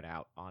start spread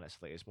out.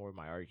 Honestly, is more of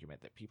my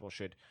argument that people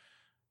should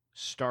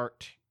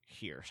start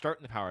here. Start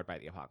in the Powered by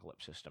the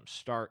Apocalypse system.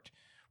 Start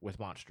with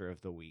Monster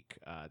of the Week.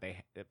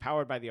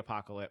 Powered by the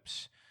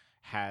Apocalypse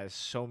has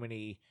so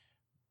many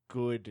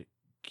good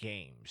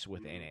games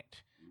within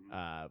it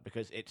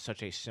because it's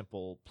such a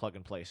simple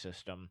plug-and-play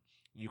system.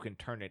 You can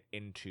turn it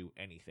into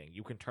anything.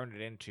 You can turn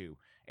it into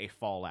a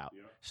Fallout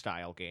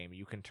style game.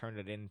 You can turn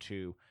it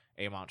into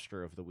a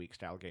Monster of the Week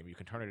style game. You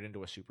can turn it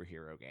into a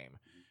superhero game.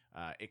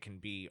 It can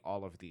be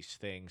all of these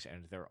things,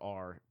 and there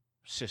are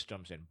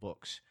systems and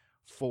books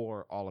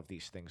for all of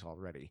these things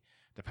already.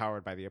 The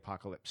Powered by the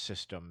Apocalypse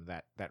system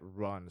that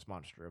runs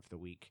Monster of the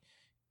Week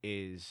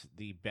is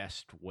the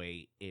best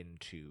way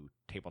into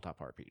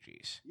tabletop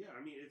RPGs. Yeah, I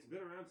mean, it's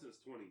been around since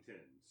 2010.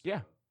 So,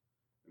 yeah.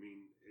 I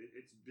mean,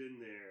 it's been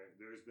there.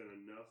 There's been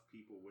enough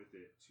people with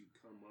it to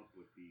come up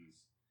with these.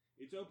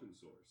 It's open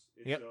source.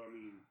 So, I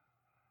mean,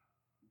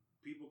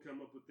 people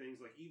come up with things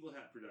like Evil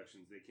Hat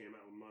Productions. They came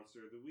out with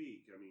Monster of the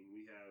Week. I mean,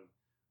 we have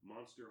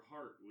Monster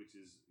Heart, which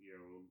is,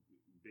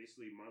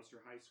 basically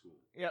Monster High School.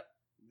 Yep.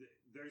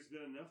 There's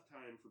been enough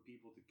time for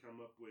people to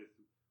come up with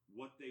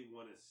what they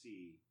want to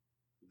see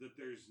that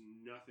there's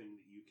nothing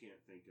that you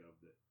can't think of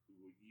that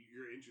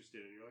you're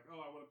interested in. You're like, I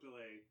want to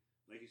play,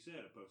 like you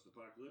said, a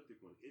post-apocalyptic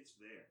one. It's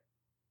there.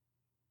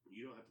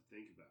 You don't have to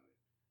think about it.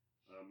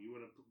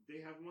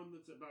 They have one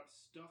that's about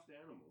stuffed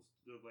animals,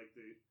 the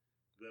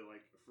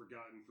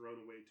forgotten,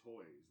 thrown away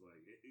toys.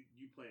 Like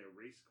you play a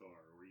race car,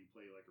 or you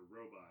play like a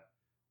robot,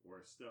 or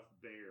a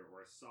stuffed bear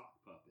or a sock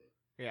puppet.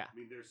 Yeah. I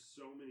mean, there's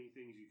so many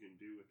things you can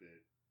do with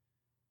it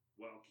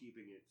while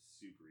keeping it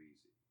super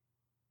easy.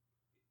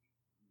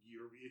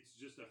 It's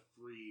just a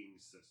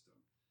freeing system.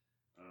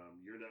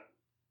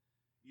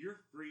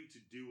 You're free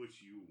to do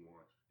what you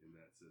want in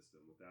that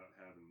system without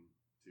having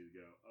to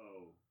go,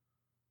 oh,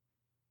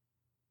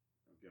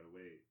 I've got to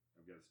wait.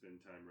 I've got to spend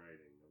time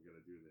writing. I've got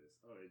to do this.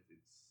 Oh, it's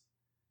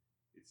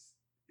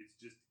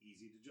just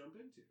easy to jump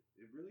into.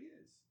 It really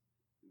is.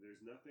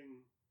 There's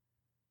nothing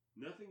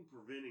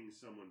preventing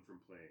someone from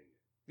playing it.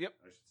 Yep.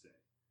 I should say.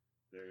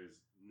 There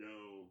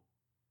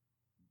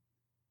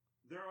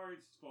are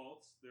its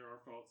faults. There are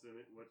faults in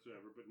it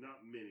whatsoever, but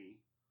not many.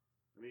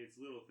 I mean,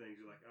 it's little things.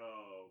 You're like,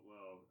 oh,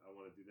 well, I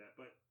want to do that.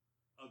 But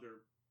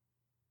other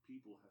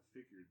people have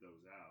figured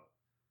those out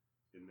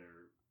in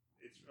their...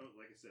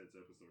 like I said, it's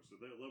open source. So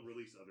they'll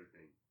release other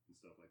things and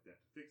stuff like that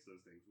to fix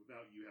those things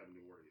without you having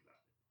to worry about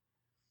it.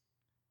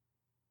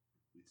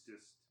 It's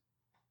just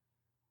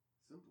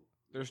simple.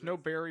 There's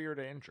no barrier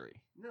to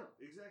entry. No,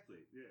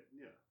 exactly.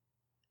 Yeah.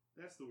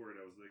 That's the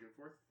word I was looking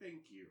for.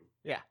 Thank you.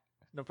 Yeah,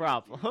 no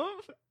problem.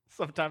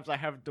 Sometimes I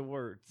have the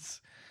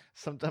words.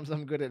 Sometimes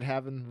I'm good at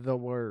having the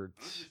words.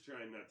 I'm just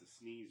trying not to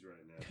sneeze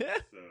right now.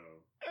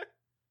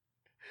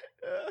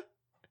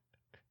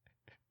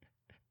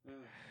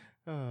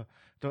 So.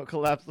 Don't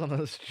collapse on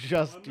us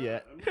just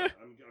yet. I'm good.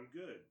 I'm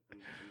good.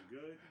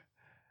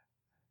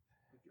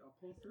 I'll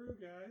pull through,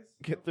 guys.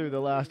 Get through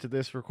the last of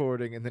this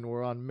recording, and then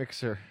we're on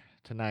Mixer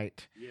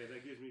tonight. Yeah,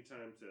 that gives me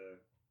time to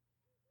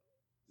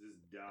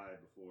just die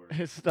before.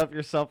 Stuff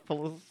yourself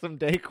full of some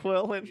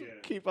Dayquil and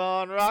keep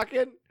on rocking.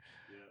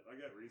 Yeah, I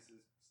got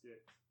Reese's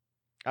sticks.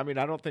 I mean,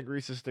 I don't think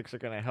Reese's sticks are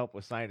going to help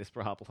with sinus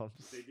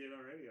problems. They did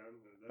already.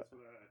 That's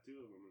what I had 2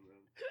 of them,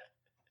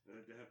 and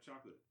then I have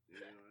chocolate.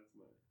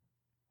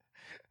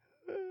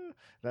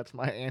 That's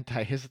my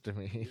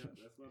antihistamine. Yeah,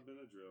 that's my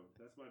Benadryl.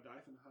 That's my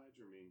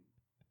diphenhydramine.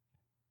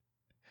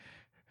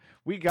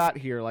 We got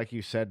here, like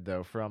you said,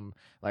 though, from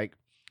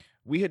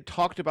we had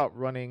talked about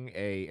running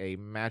a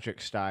Magic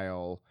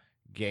style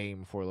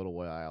game for a little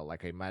while,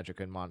 like a Magic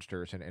and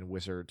Monsters and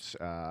Wizards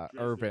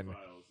urban.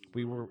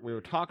 We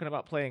were talking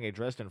about playing a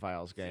Dresden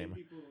Files game.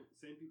 Same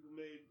people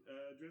made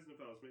Dresden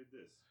Files made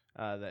this.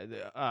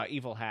 The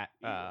Evil Hat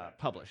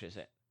publishes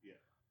it.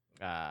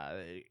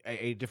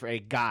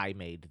 A guy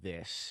made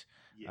this,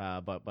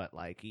 but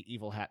like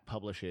Evil Hat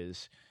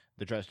publishes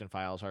the Dresden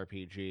Files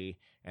RPG,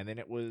 and then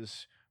it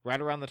was right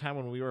around the time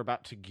when we were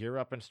about to gear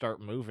up and start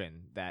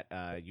moving that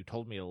you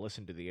told me to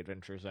listen to the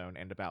Adventure Zone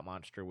and about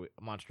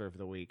Monster of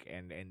the Week,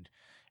 and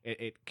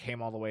it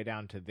came all the way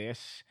down to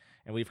this,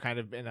 and we've kind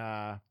of been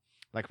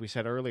like we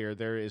said earlier,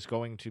 there is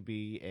going to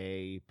be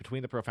a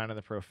Between the Profound and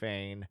the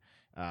Profane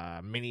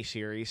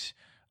mini-series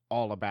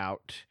all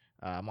about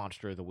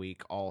Monster of the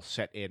Week, all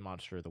set in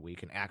Monster of the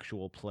Week, an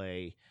actual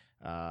play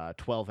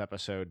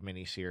 12-episode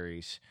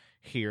miniseries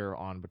here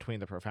on Between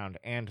the Profound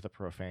and the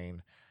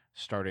Profane,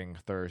 starting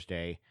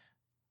Thursday,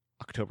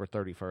 October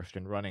 31st,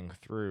 and running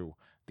through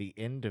the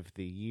end of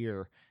the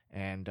year.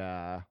 And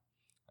I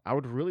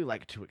would really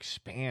like to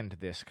expand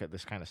this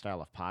kind of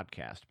style of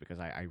podcast, because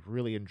I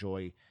really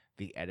enjoy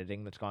the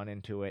editing that's gone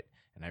into it,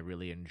 and I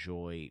really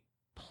enjoy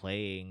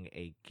playing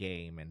a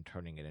game and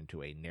turning it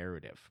into a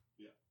narrative.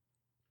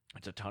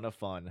 It's a ton of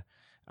fun,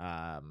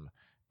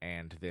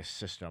 and this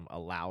system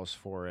allows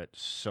for it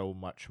so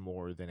much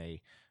more than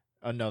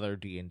another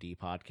D&D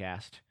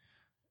podcast.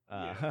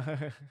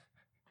 I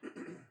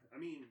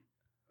mean,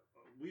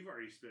 we have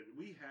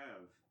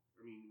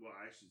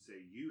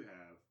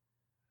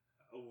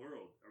a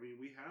world. I mean,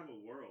 we have a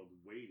world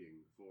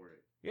waiting for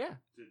it. Yeah.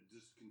 To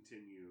just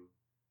continue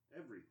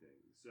everything.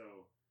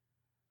 So,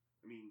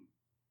 I mean,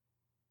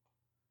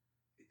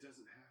 it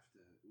doesn't have to.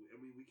 I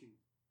mean, we can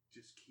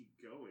just keep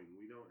going.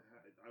 We don't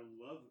have. I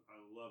love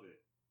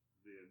it.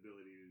 The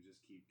ability to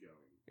just keep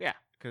going. Yeah,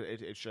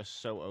 because it's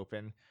just so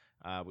open.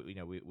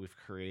 We've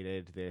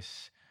created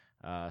this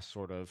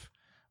sort of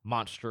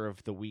Monster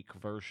of the Week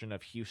version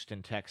of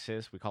Houston,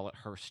 Texas. We call it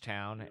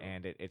Hearsttown,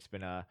 and it's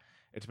been a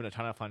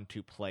ton of fun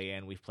to play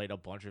in. We've played a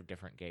bunch of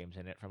different games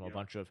in it from a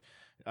bunch of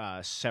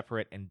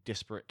separate and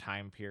disparate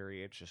time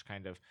periods, just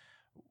kind of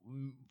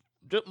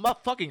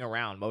fucking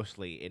around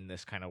mostly in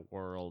this kind of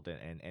world,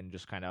 and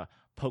just kind of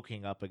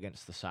poking up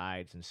against the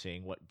sides and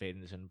seeing what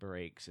bends and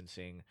breaks, and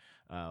seeing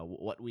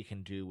what we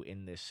can do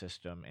in this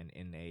system and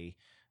in a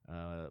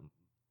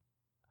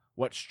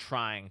what's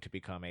trying to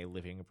become a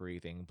living,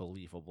 breathing,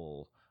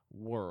 believable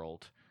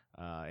world,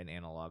 an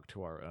analog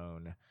to our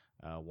own,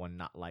 one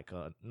not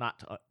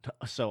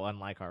so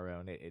unlike our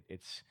own.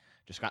 It's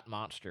just got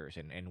monsters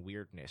and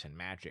weirdness and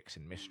magics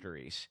and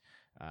mysteries.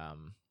 I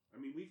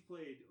mean, we've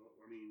played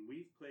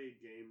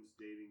games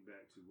dating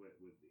back to with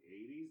the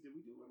 80s. Did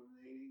we do one in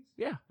the 80s?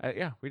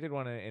 Yeah, we did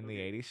one in the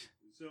 80s.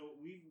 So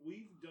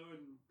we've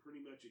done pretty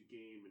much a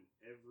game in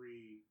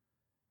every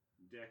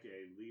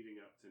decade leading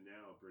up to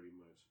now, pretty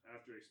much.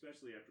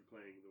 Especially after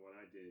playing the one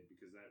I did,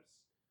 because that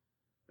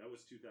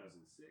was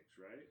 2006,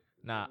 right?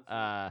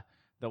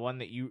 the one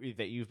that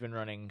you've been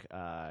running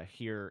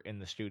here in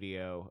the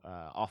studio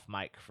off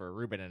mic for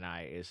Ruben and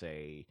I is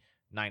a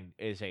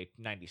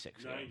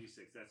 96 game.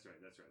 96. That's right.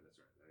 96.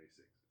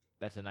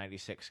 That's a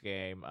 96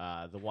 game.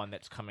 The one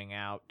that's coming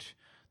out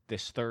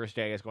this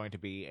Thursday is going to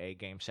be a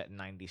game set in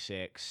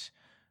 96.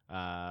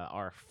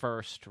 Our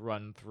first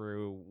run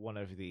through one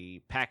of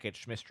the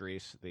packaged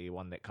mysteries, the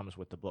one that comes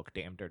with the book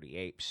Damn Dirty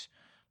Apes.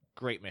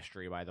 Great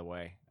mystery, by the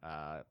way.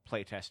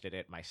 Play tested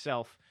it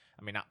myself.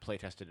 I mean, not play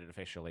tested it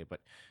officially,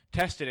 but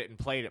tested it and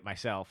played it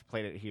myself.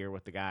 Played it here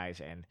with the guys,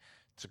 and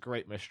it's a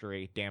great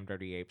mystery. Damn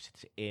Dirty Apes.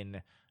 It's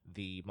in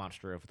the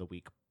Monster of the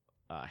Week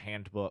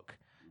handbook.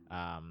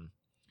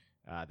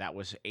 That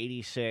was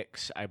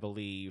 86, I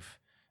believe.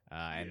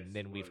 And Yes,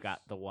 then it we've was.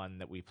 got the one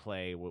that we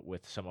play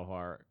with some of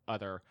our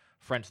other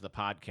friends of the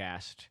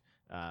podcast,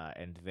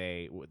 and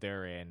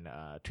they're in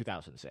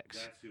 2006.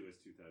 That's who was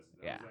 2000.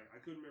 Yeah. I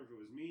couldn't remember if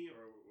it was me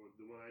or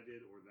the one I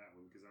did or that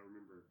one because I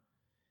remember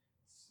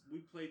we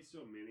played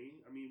so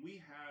many. I mean,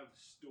 we have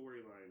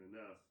storyline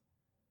enough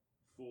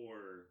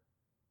for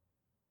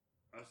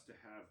us to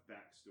have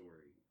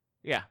backstory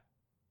Yeah,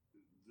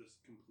 just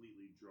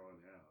completely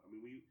drawn out. I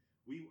mean,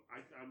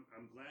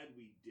 I'm glad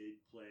we did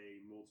play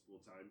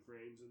multiple time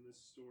frames in this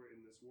story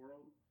in this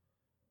world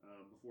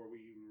before we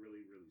even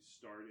really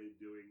started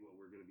doing what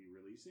we're going to be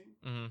releasing.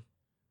 mm-hmm.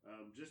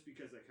 Just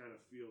because I kind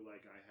of feel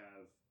like I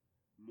have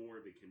more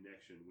of a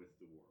connection with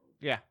the world.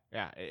 yeah.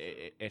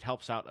 It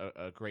helps out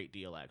a great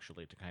deal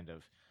actually to kind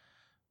of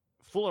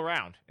fool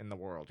around in the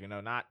world.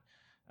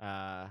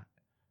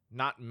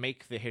 Not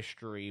make the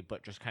history,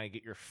 but just kind of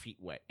get your feet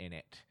wet in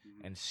it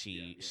Mhm. and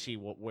see Yeah.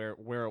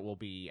 where it will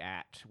be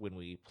at when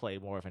we play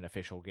more of an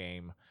official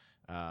game,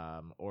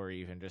 or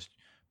even just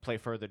play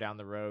further down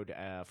the road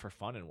for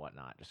fun and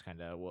whatnot. Just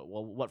kind of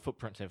what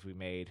footprints have we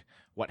made?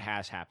 What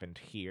has happened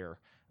here?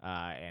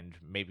 And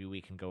maybe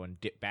we can go and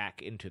dip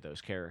back into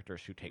those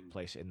characters who take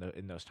place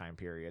in those time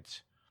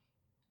periods.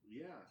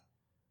 Yeah.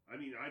 I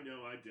mean, I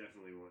know I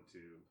definitely want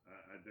to.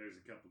 There's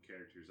a couple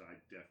characters I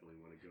definitely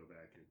want to go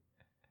back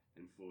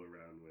and fool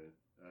around with.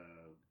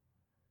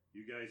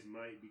 You guys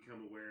might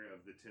become aware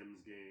of the Tim's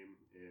game,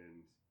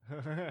 and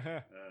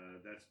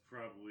that's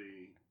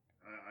probably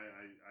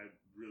I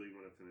really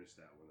want to finish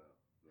that one up.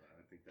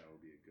 I think that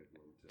would be a good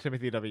one.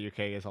 Timothy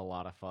WK is a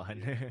lot of fun.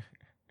 Yeah.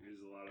 It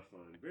is a lot of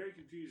fun. Very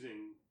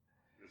confusing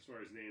as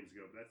far as names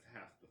go, but that's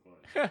half the fun.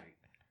 I think.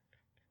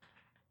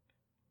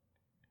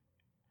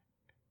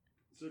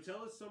 So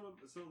tell us a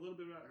little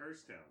bit about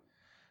Hearsttown.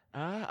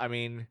 I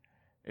mean,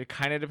 it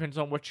kind of depends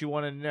on what you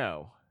want to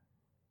know.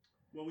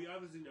 Well, we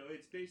obviously know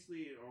it's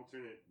basically an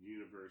alternate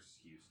universe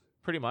Houston.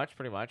 Pretty much.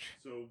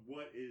 So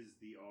what is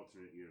the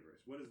alternate universe?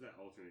 What does that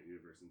alternate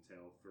universe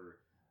entail for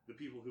the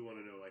people who want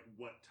to know, like,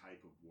 what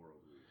type of world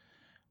we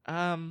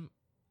are in?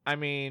 I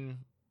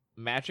mean,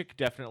 magic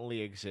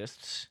definitely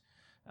exists.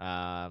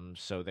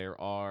 So there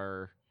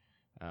are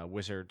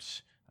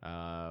wizards,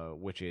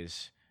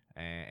 witches,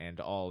 and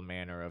all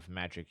manner of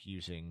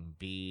magic-using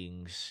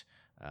beings.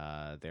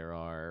 There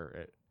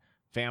are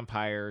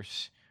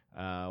vampires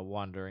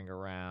wandering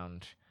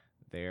around.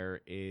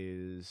 There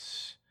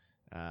is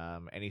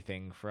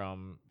anything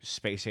from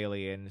space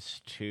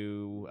aliens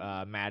to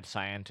mad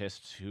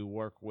scientists who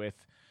work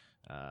with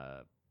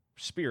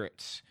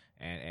spirits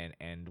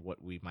and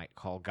what we might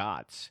call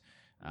gods.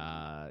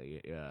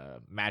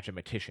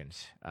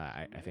 Magimaticians,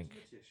 I think.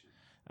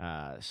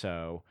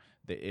 So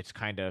it's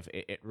kind of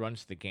it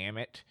runs the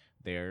gamut.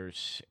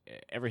 There's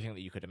everything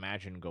that you could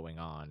imagine going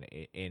on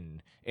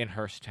in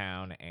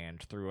Hearsttown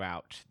and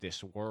throughout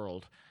this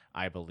world.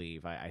 I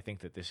believe. I think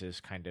that this is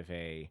kind of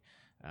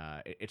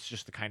it's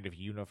just the kind of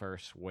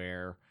universe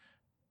where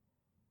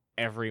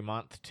every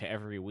month to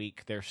every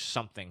week there's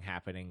something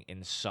happening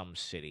in some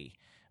city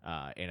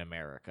in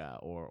America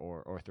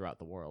or throughout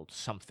the world.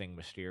 Something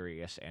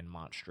mysterious and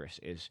monstrous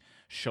is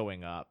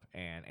showing up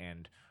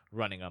and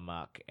running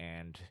amok,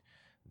 and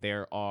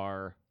there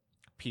are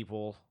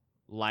people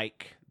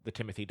like the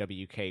Timothy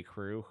WK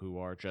crew who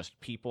are just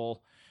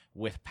people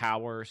with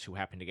powers who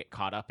happen to get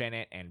caught up in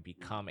it and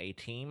become a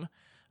team.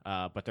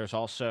 But there's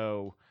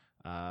also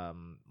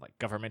like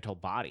governmental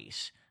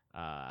bodies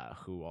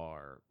who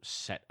are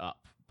set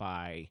up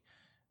by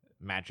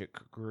magic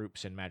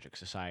groups and magic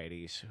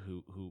societies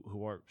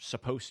who are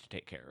supposed to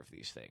take care of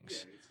these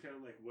things. Yeah, it's kind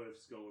of like what if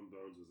Skull and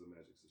Bones was a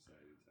magic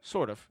society type.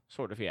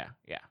 Sort of, yeah.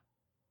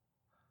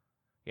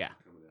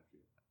 Coming after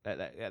you.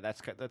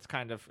 That's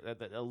kind of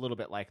a little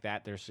bit like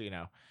that. There's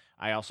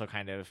I also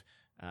kind of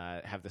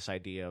have this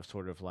idea of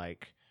sort of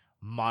like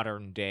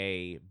modern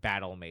day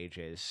battle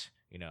mages,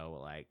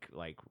 like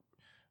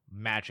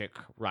magic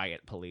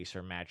riot police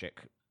or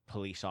magic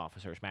police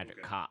officers,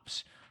 magic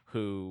cops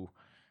who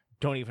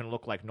don't even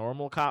look like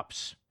normal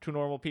cops to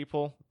normal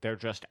people. They're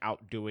just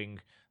out doing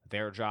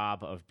their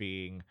job of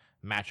being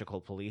magical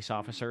police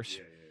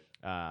officers.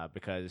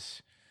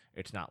 Because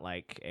it's not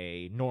like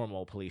a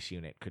normal police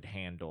unit could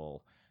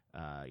handle.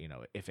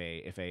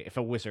 If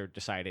a wizard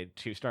decided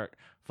to start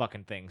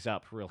fucking things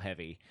up real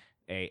heavy,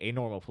 a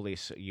normal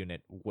police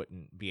unit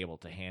wouldn't be able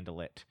to handle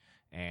it.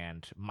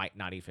 and might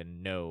not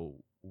even know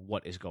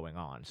what is going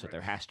on. So Right.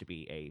 there has to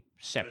be a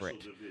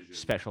separate division.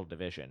 special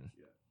division.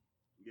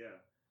 Yeah,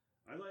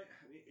 I like.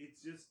 I mean,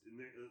 it's just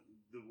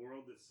the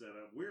world that's set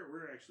up.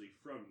 We're actually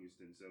from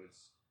Houston, so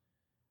it's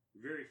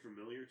very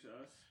familiar to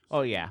us. So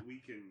Oh, yeah. we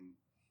can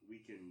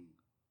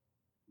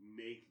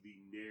make the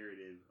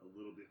narrative a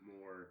little bit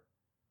more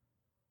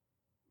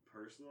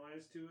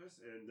personalized to us,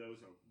 and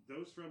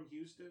those from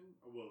Houston,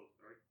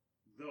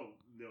 they'll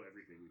know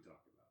everything we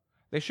talk about.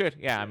 They should,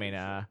 yeah. I Yeah, mean,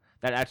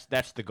 they should.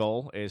 that's the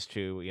goal, is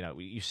to,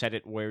 you said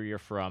it where you're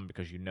from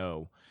because you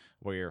know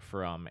where you're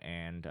from,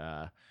 and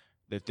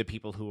the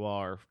people who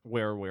are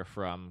where we're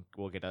from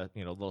will get a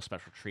little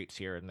special treats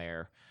here and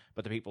there.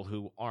 But the people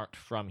who aren't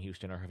from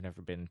Houston or have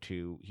never been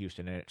to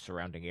Houston and its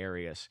surrounding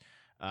areas,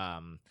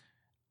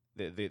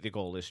 the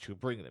goal is to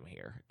bring them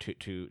here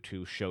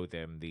to show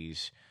them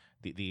these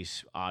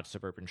odd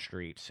suburban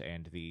streets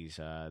and these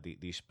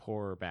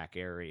poorer back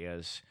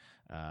areas,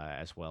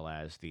 as well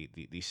as the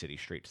city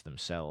streets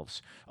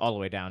themselves, all the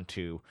way down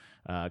to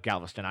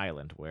Galveston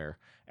Island, where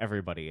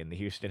everybody in the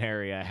Houston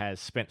area has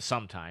spent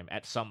some time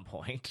at some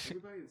point.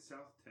 Everybody in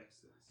South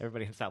Texas.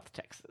 Everybody in South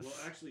Texas. Well,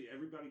 actually,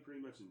 everybody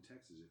pretty much in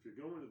Texas. If you're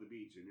going to the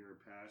beach and you're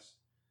past,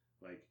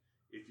 like,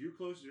 if you're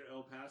closer to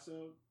El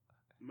Paso,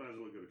 you might as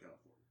well go to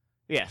California.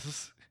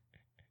 Yes.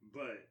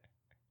 But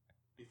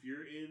if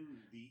you're in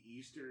the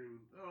eastern,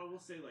 we'll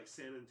say like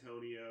San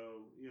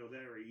Antonio,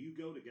 that area, you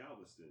go to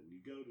Galveston, you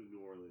go to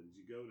New Orleans,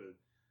 you go to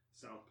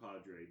South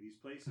Padre. These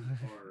places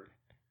are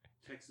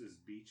Texas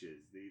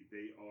beaches.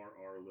 They are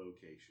our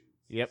locations.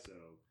 Yep. So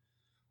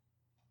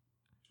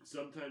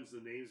sometimes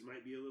the names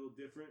might be a little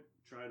different.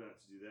 Try not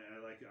to do that. I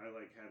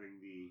like having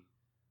the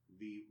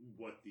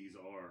what these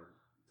are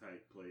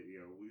type play.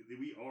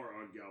 We are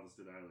on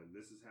Galveston Island.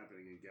 This is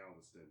happening in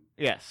Galveston.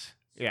 Yes.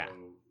 So yeah.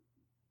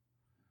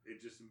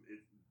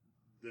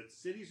 The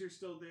cities are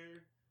still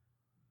there,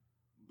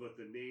 but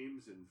the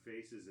names and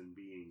faces and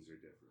beings are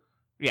different.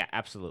 Yeah,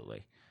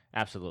 absolutely.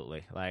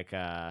 Absolutely. Like,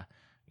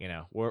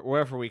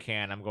 wherever we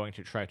can, I'm going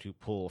to try to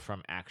pull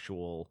from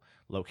actual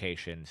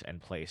locations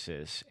and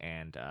places,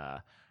 and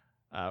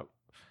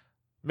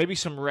maybe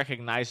some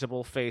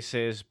recognizable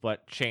faces,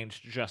 but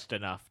changed just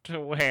enough to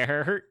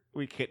where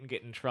we couldn't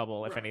get in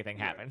trouble if anything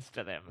happens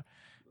to them.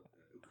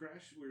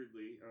 Crash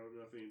Weirdly. I don't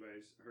know if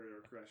anybody's heard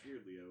our Crash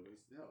Weirdly.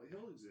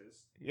 He'll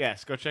exist.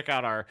 Yes, go check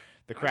out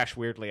the Crash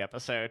Weirdly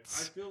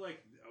episodes. I feel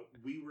like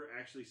we were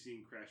actually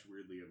seeing Crash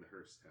Weirdly in the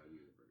Hearthstone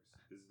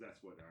universe. That's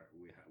what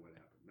happened.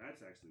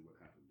 That's actually what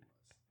happened to us.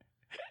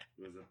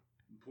 It was a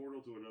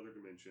portal to another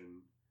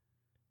dimension.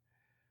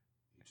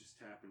 He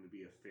just happened to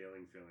be a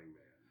failing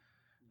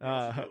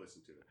man. Go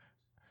listen to it.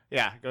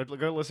 Yeah, go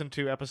listen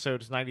to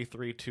episodes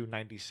 93 to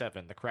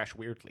 97, the Crash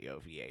Weirdly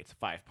OVA. It's a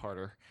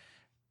 5-parter.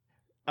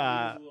 It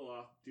was a little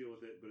off. Deal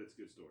with it, but it's a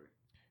good story.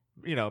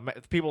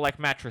 People like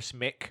Mattress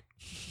Mick.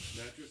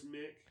 Mattress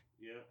Mick,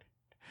 yeah.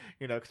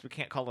 Because we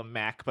can't call him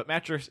Mac, but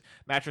Mattress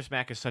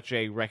Mac is such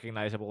a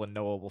recognizable and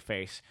knowable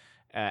face,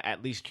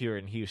 at least here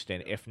in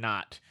Houston, if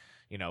not,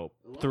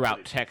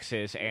 throughout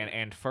Texas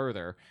and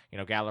further.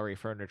 Gallery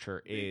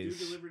Furniture is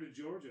do deliver to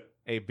Georgia.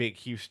 A big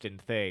Houston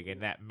thing,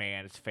 and that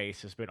man's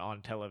face has been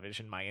on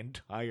television my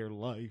entire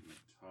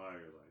life.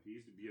 He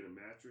used to be in a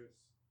mattress.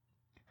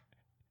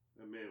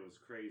 That man was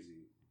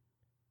crazy.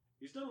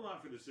 He's done a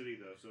lot for the city,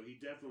 though, so he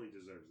definitely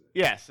deserves it.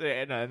 Yes,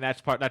 and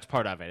that's part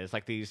of it. It's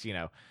like these,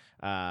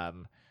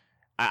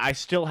 I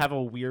still have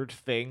a weird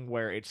thing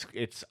where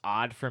it's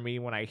odd for me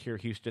when I hear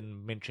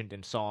Houston mentioned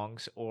in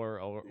songs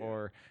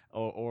or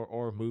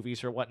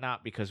movies or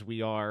whatnot, because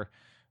we are,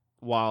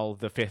 while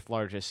the 5th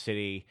largest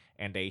city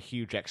and a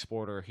huge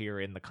exporter here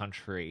in the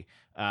country,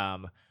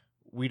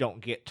 we don't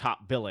get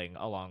top billing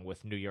along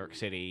with New York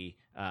City,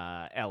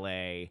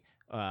 L.A.,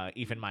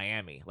 even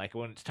Miami. Like,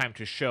 when it's time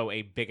to show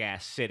a big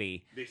ass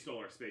city, they stole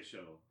our space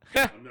shuttle.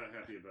 I'm not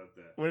happy about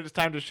that. When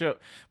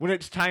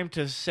it's time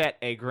to set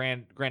a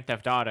Grand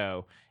Theft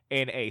Auto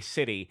in a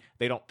city,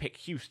 they don't pick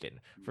Houston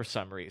for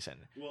some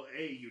reason. Well,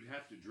 A, you'd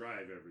have to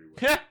drive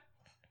everywhere,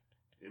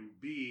 and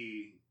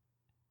B,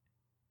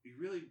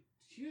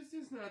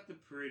 Houston's not the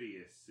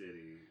prettiest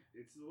city.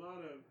 It's a lot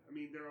of. I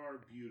mean, there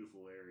are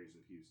beautiful areas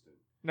of Houston.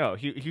 No,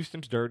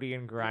 Houston's dirty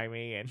and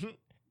grimy and a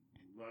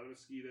lot of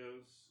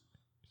mosquitoes.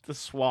 The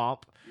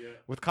swamp,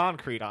 with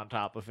concrete on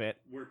top of it,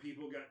 where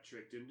people got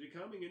tricked into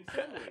coming and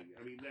settling.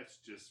 I mean, that's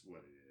just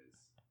what it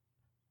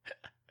is,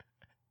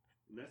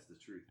 and that's the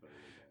truth, by the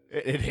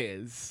way,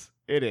 guys.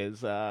 It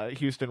is.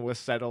 Houston was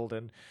settled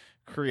and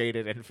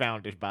created and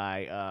founded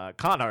by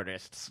con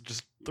artists,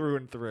 just through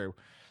and through.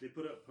 They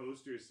put up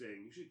posters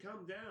saying, "You should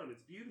come down.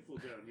 It's beautiful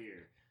down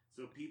here."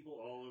 So people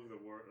all over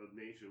the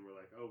nation were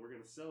like, "Oh, we're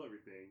going to sell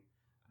everything.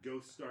 Go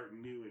start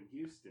new in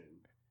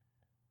Houston."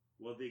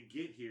 Well, they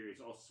get here, it's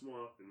all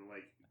swamp, and a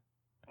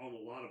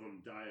lot of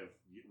them die of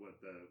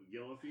the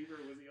yellow fever?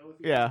 Was it yellow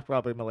fever? Yeah,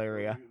 probably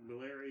malaria.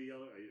 Malaria,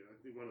 yellow. I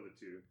think one of the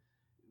two.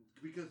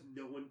 Because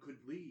no one could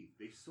leave.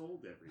 They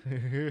sold everything.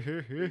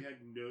 They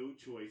had no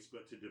choice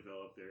but to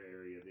develop their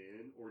area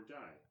then or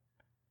die.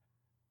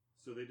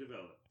 So they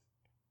developed.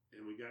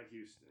 And we got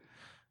Houston.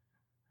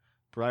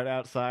 Bright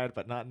outside,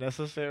 but not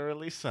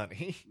necessarily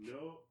sunny.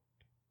 No.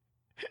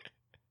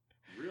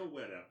 Real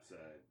wet outside.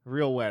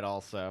 Real wet,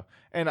 also,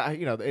 and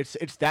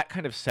it's that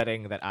kind of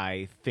setting that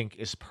I think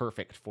is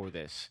perfect for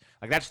this.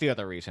 Like that's the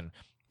other reason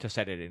to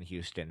set it in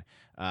Houston,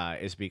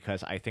 is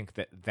because I think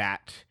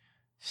that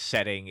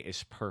setting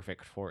is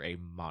perfect for a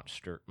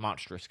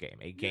monstrous game,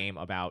 a game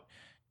about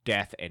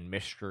death and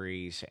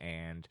mysteries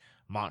and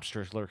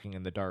monsters lurking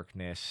in the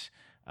darkness.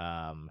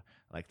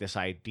 Like this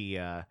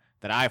idea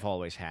that I've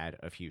always had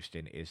of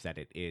Houston is that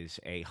it is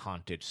a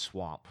haunted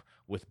swamp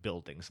with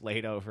buildings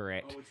laid over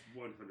it. Oh, it's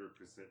 100%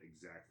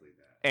 exactly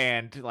that.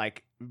 And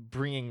like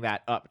bringing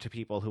that up to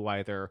people who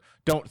either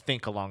don't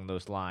think along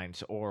those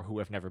lines or who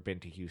have never been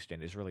to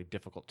Houston is really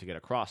difficult to get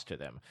across to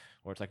them.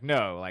 Where it's like,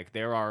 no, like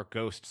there are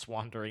ghosts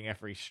wandering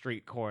every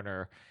street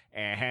corner,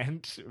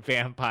 and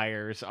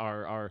vampires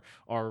are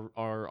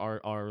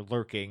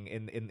lurking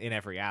in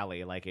every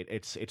alley. Like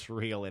it's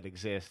real, it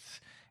exists,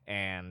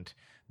 and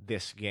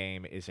this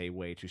game is a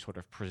way to sort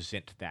of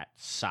present that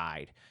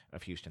side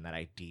of Houston, that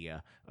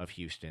idea of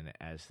Houston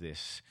as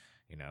this,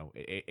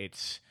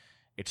 it's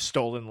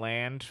stolen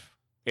land,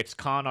 it's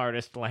con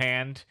artist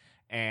land,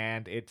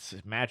 and it's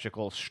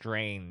magical,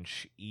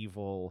 strange,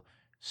 evil,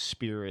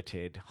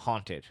 spirited,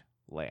 haunted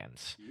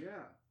lands.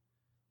 Yeah,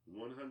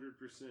 100%. 100%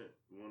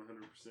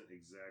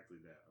 exactly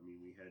that. I mean,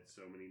 we had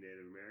so many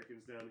Native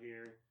Americans down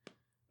here,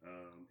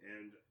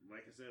 and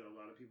like I said, a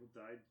lot of people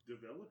died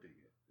developing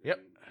it. Yep.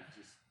 I mean,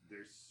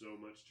 there's so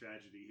much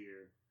tragedy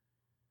here.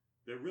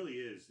 There really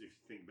is, if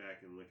you think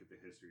back and look at the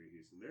history of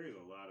Houston, there is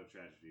a lot of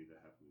tragedy that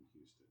happened in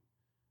Houston.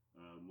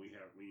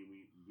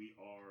 We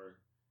are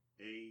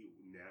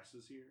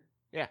NASA's here.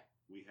 Yeah.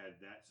 We had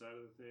that side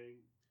of the thing.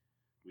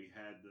 We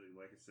had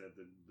like I said,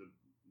 the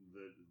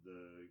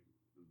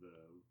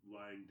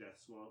lying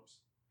death swamps.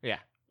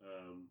 Yeah.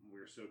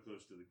 We're so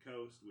close to the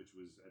coast, which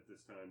was at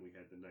this time we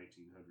had the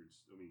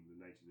 1900s. I mean, the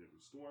 1900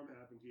 storm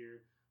happened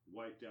here,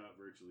 wiped out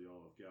virtually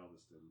all of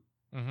Galveston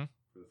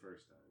for the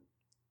first time.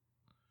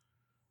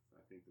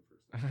 I think the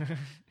first time.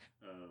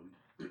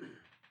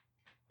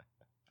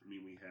 I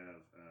mean, we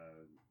have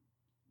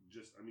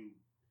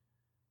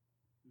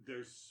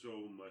there's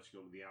so much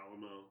going. The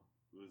Alamo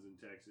was in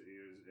Texas.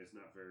 It's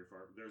not very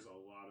far. There's a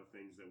lot of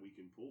things that we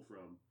can pull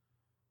from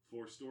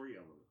for story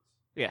elements.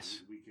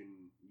 Yes. We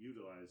can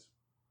utilize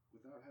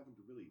without having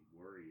to really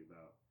worry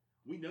about.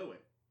 We know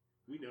it.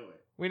 We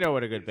know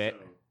it a good bit.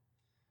 So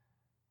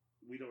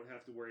we don't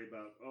have to worry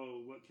about,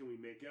 what can we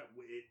make up?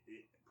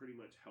 It pretty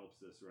much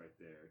helps us right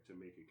there to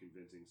make a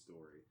convincing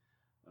story.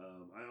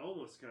 I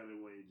almost kind of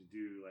wanted to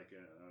do like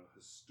a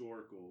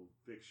historical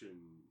fiction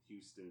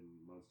Houston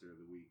Monster of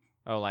the Week.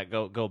 Oh, like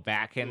go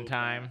back in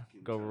time?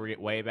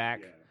 Way back?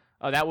 Yeah.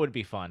 Oh, that would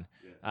be fun.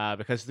 Yeah.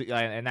 Because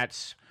and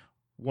that's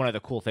one of the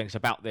cool things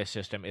about this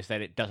system is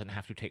that it doesn't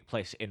have to take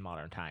place in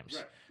modern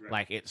times. Right.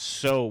 Like it's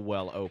so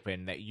well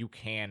open that you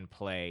can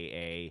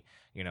play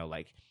a,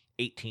 like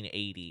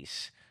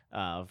 1880s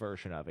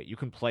version of it. You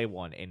can play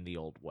one in the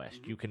Old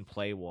West. You can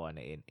play one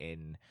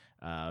in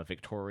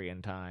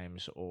Victorian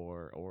times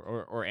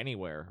or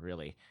anywhere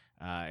really.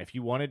 If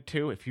you wanted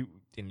to,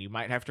 and you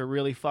might have to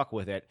really fuck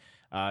with it.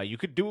 You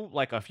could do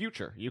like a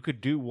future. You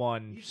could do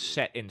one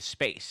set in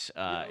space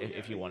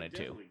if you wanted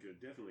to.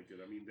 Definitely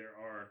could. I mean,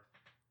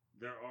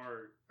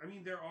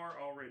 there are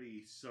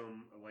already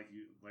some like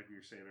you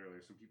were saying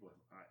earlier. Some people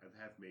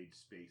have made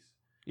space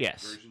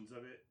versions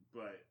of it,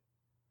 but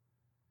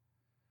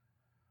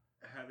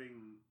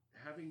having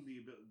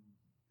the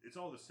it's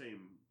all the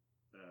same.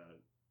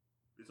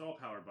 It's all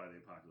powered by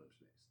the apocalypse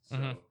base. So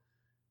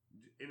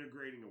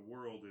integrating a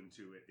world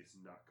into it is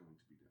not going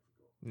to be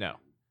difficult. No.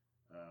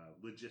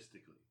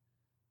 Logistically,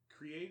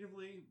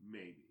 creatively,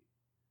 maybe.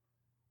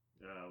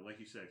 Like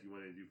you said, if you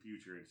wanted to do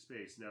future in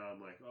space, now I'm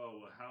like,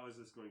 well, how is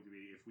this going to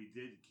be? If we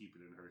did keep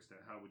it in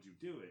Herstatt, how would you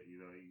do it? You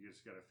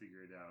just got to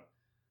figure it out.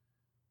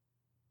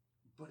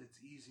 But it's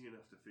easy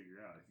enough to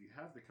figure out. If you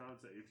have the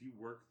concept, if you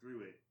work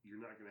through it,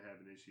 you're not going to have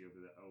an issue over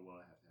that. Oh, well,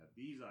 I have to have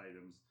these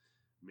items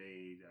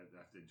made. I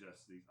have to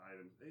adjust these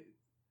items.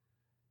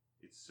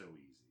 It's so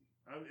easy.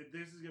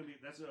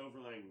 That's an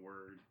overlying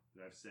word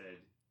that I've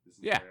said this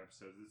entire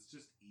episode. It's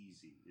just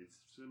easy. It's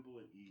simple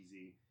and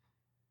easy.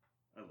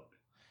 I love it.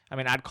 I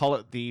mean, I'd call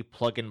it the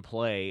plug and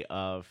play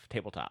of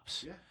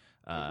tabletops.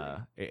 Yeah.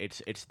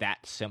 It's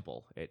that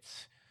simple.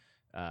 It's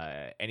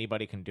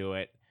anybody can do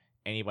it.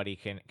 Anybody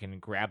can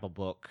grab a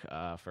book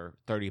for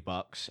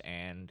 $30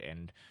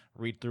 and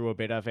read through a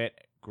bit of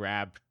it.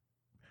 Grab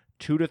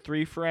 2 to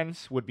 3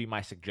 friends would be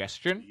my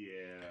suggestion.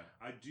 Yeah,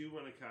 I do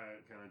want to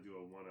kind of do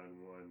a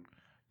one-on-one.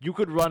 You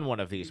could run one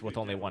of these with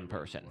only one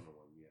person.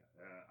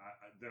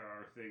 There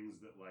are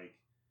things that, like,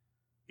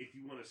 if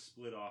you want to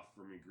split off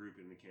from your group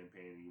in the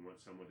campaign and you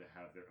want someone to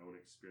have their own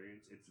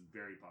experience, it's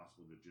very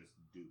possible to just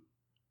do.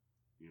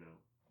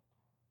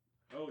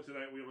 Oh,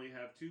 tonight we only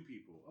have 2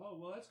 people. Oh,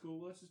 well, that's cool.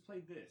 Well, let's just play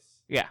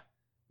this. Yeah.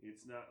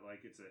 It's not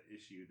like it's an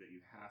issue that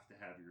you have to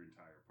have your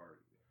entire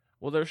party.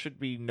 Well, there should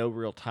be no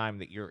real time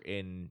that you're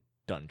in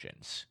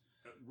dungeons.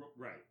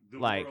 right. The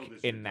like world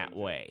is in your that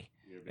dungeon. way.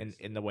 Yeah, In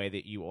basically. the way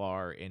that you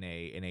are in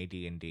a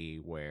D&D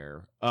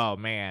where, oh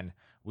man,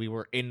 we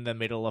were in the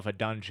middle of a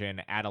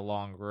dungeon at a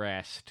long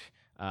rest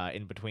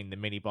in between the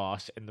mini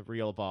boss and the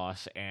real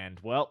boss, and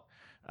well,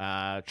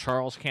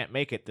 Charles can't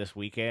make it this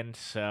weekend,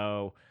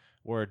 so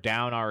we're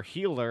down our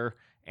healer,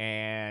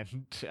 and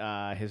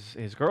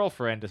his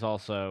girlfriend is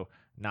also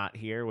not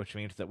here, which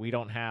means that we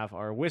don't have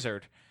our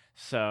wizard,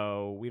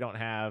 so we don't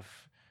have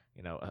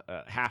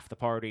half the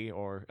party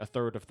or a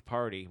third of the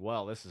party.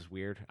 Well, this is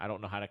weird. I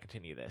don't know how to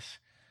continue this.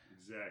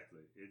 Exactly.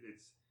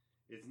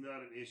 It's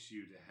not an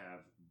issue to have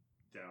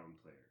down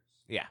players.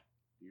 Yeah.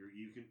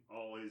 You can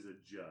always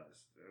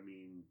adjust. I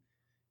mean,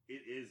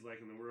 it is like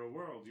in the real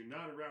world. You're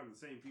not around the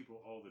same people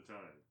all the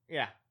time.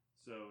 Yeah.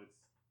 So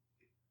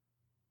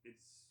it's here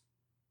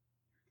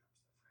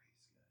comes the phrase,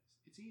 guys.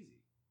 It's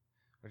easy.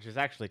 Which is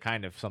actually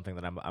kind of something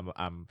that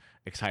I'm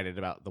excited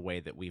about the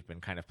way that we've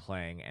been kind of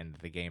playing, and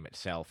the game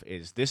itself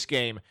is this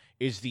game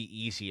is the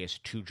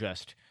easiest to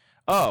just,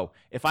 oh,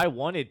 if I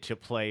wanted to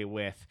play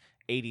with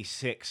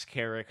 86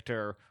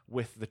 character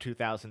with the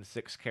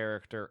 2006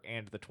 character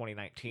and the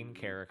 2019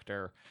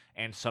 character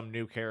and some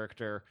new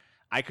character,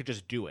 I could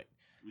just do it.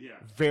 Yeah.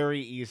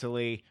 Very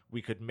easily.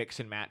 We could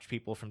mix and match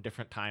people from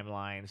different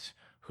timelines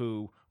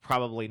who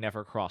probably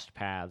never crossed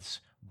paths,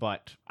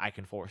 but I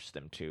can force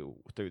them to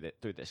through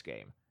this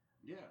game.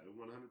 Yeah,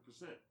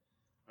 100%.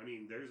 I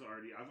mean,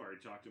 I've already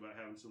talked about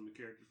having some of the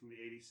characters from the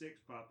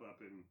 86 pop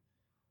up in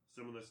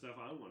some of the stuff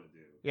I want to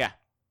do. Yeah.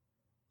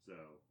 So,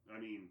 I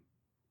mean,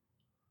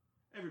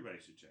 everybody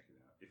should check it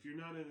out. If you're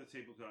not into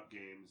tabletop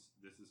games,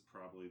 this is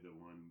probably the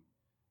one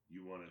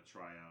you want to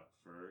try out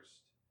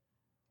first.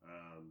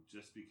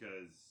 Just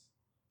because,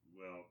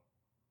 well,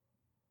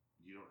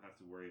 you don't have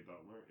to worry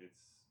about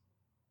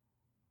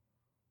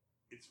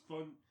it's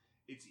fun.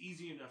 It's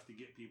easy enough to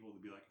get people to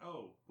be like,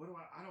 oh, what do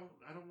I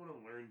don't want to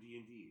learn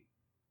D&D.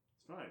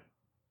 It's fine.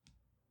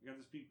 I got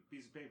this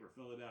piece of paper.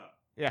 Fill it out.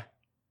 Yeah.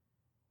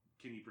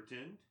 Can you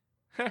pretend?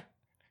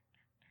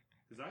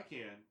 Because I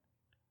can.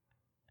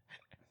 I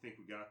think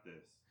we got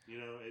this.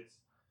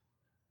 It's.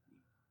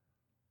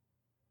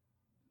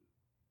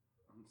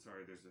 I'm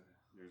sorry. There's a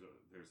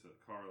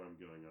car alarm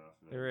going off.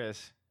 There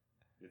is.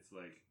 It's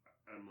like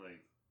I'm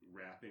like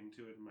rapping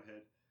to it in my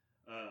head,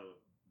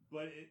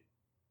 but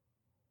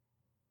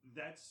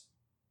that's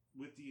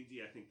with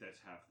D&D. I think that's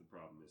half the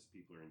problem is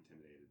people are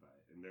intimidated by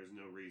it, and there's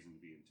no reason to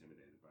be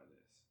intimidated by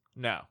this.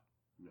 No,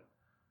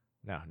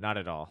 No, not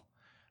at all.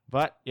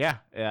 But yeah,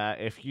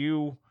 if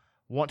you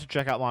want to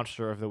check out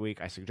Monster of the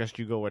Week, I suggest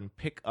you go and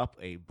pick up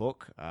a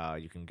book.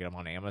 You can get them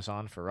on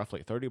Amazon for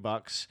roughly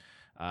 $30.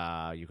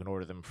 You can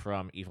order them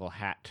from Evil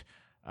Hat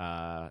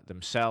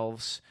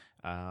themselves,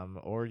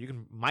 or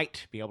you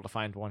might be able to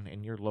find one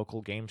in your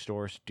local game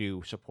stores.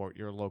 Do support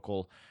your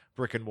local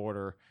brick and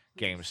mortar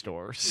game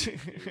stores.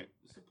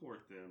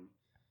 Support them.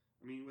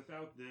 I mean,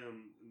 without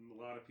them,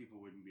 a lot of people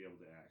wouldn't be able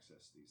to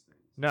access these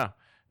things. No.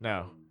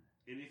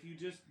 And if you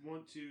just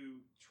want to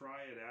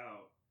try it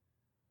out,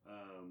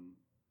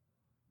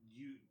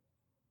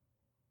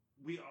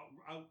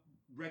 I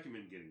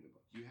recommend getting the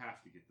book. You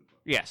have to get the book.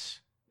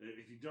 Yes.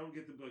 If you don't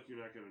get the book, you're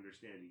not going to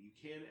understand it. You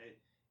can.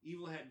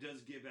 Evil Hat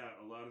does give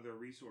out a lot of their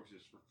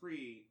resources for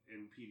free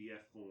in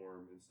PDF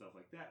form and stuff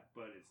like that,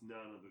 but it's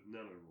none of the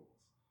rules,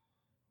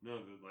 none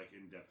of the like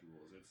in-depth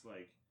rules. It's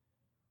like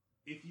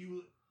if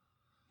you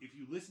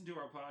listen to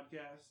our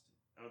podcast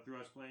through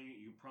us playing it,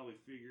 you can probably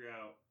figure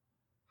out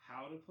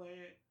how to play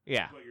it.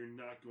 Yeah. But you're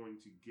not going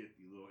to get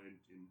the little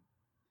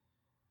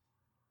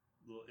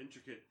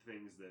intricate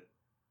things that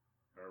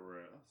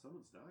are.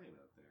 Someone's dying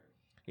out there.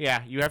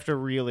 Yeah, you have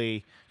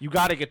to you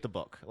got to get the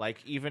book.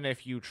 Like, even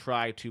if you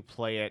try to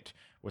play it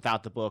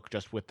without the book,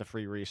 just with the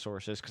free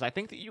resources, because I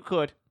think that you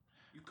could.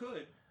 You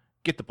could.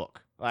 Get the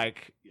book.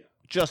 Like, yeah.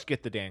 Just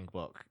get the dang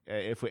book.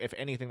 If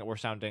anything that we're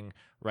sounding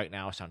right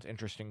now sounds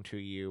interesting to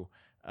you,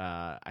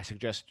 I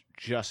suggest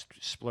just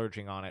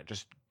splurging on it,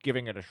 just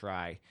giving it a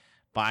try,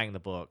 buying the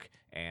book,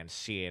 and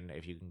seeing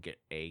if you can get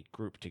a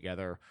group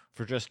together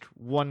for just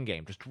one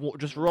game.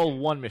 Just roll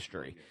one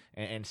mystery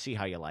and see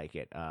how you like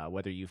it.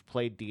 Whether you've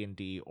played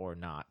D&D or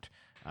not,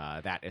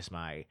 that is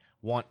my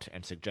want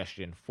and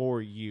suggestion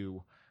for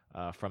you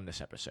from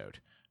this episode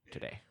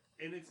today.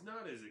 And it's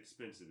not as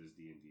expensive as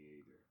D&D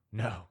either.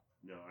 No,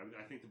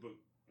 I think the book.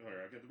 All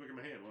right, I've got the book in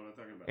my hand. What am I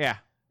talking about? Yeah.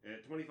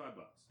 $25.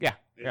 Yeah.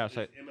 It's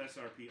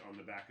MSRP on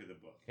the back of the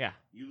book. Yeah.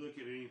 You look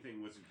at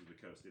anything Wizards of the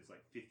Coast, it's like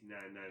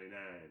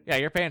 $59.99. Yeah,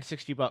 you're paying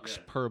 $60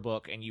 per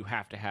book, and you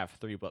have to have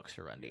 3 books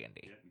to run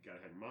D&D. Yeah, you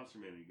gotta have Monster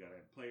Manual, you gotta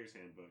have Player's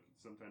Handbook.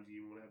 Sometimes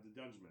you even want to have the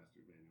Dungeon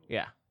Master Manual.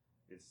 Yeah.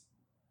 It's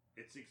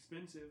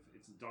expensive,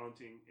 it's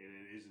daunting, and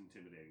it is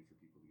intimidating for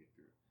people to get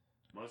through.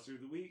 Monster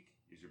of the Week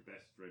is your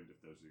best friend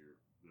if those are your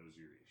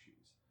issues.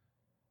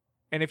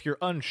 And if you're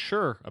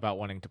unsure about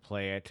wanting to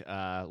play it,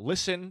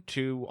 listen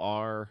to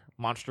our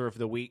Monster of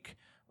the Week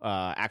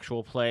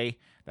actual play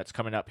that's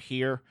coming up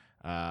here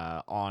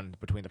on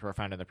Between the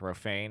Profound and the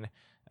Profane.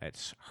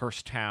 It's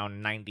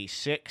Hearsttown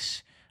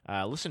 96.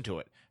 listen to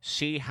it,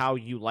 see how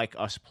you like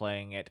us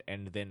playing it,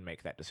 and then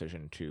make that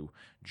decision to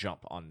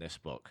jump on this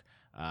book.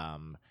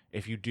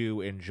 If you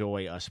do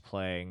enjoy us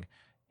playing,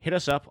 hit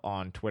us up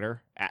on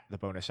Twitter at the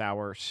Bonus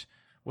Hours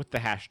with the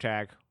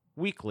hashtag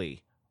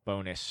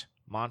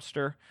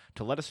 #WeeklyBonusMonster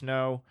to let us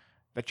know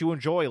that you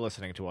enjoy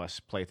listening to us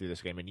play through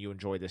this game and you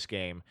enjoy this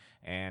game,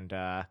 and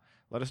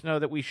let us know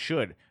that we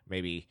should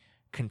maybe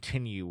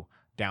continue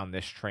down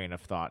this train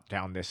of thought,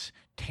 down this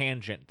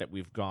tangent that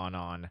we've gone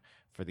on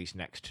for these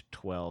next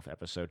 12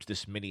 episodes,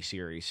 this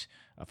mini-series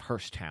of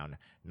Hearsttown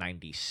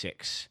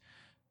 96.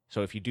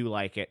 So if you do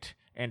like it,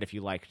 and if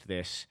you liked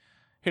this,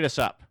 hit us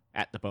up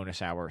at the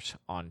Bonus Hours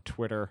on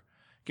Twitter.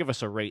 Give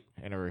us a rate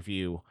and a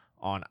review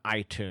on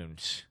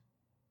iTunes.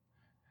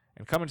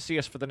 And come and see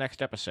us for the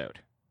next episode.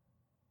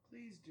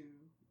 Please do.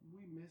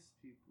 We miss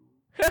people.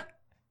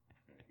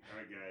 All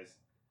right, guys.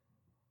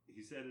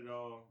 He said it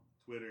all.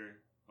 Twitter,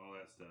 all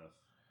that stuff.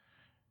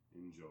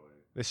 Enjoy.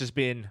 This has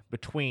been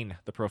Between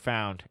the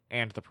Profound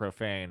and the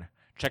Profane.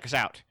 Check us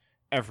out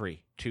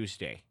every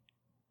Tuesday.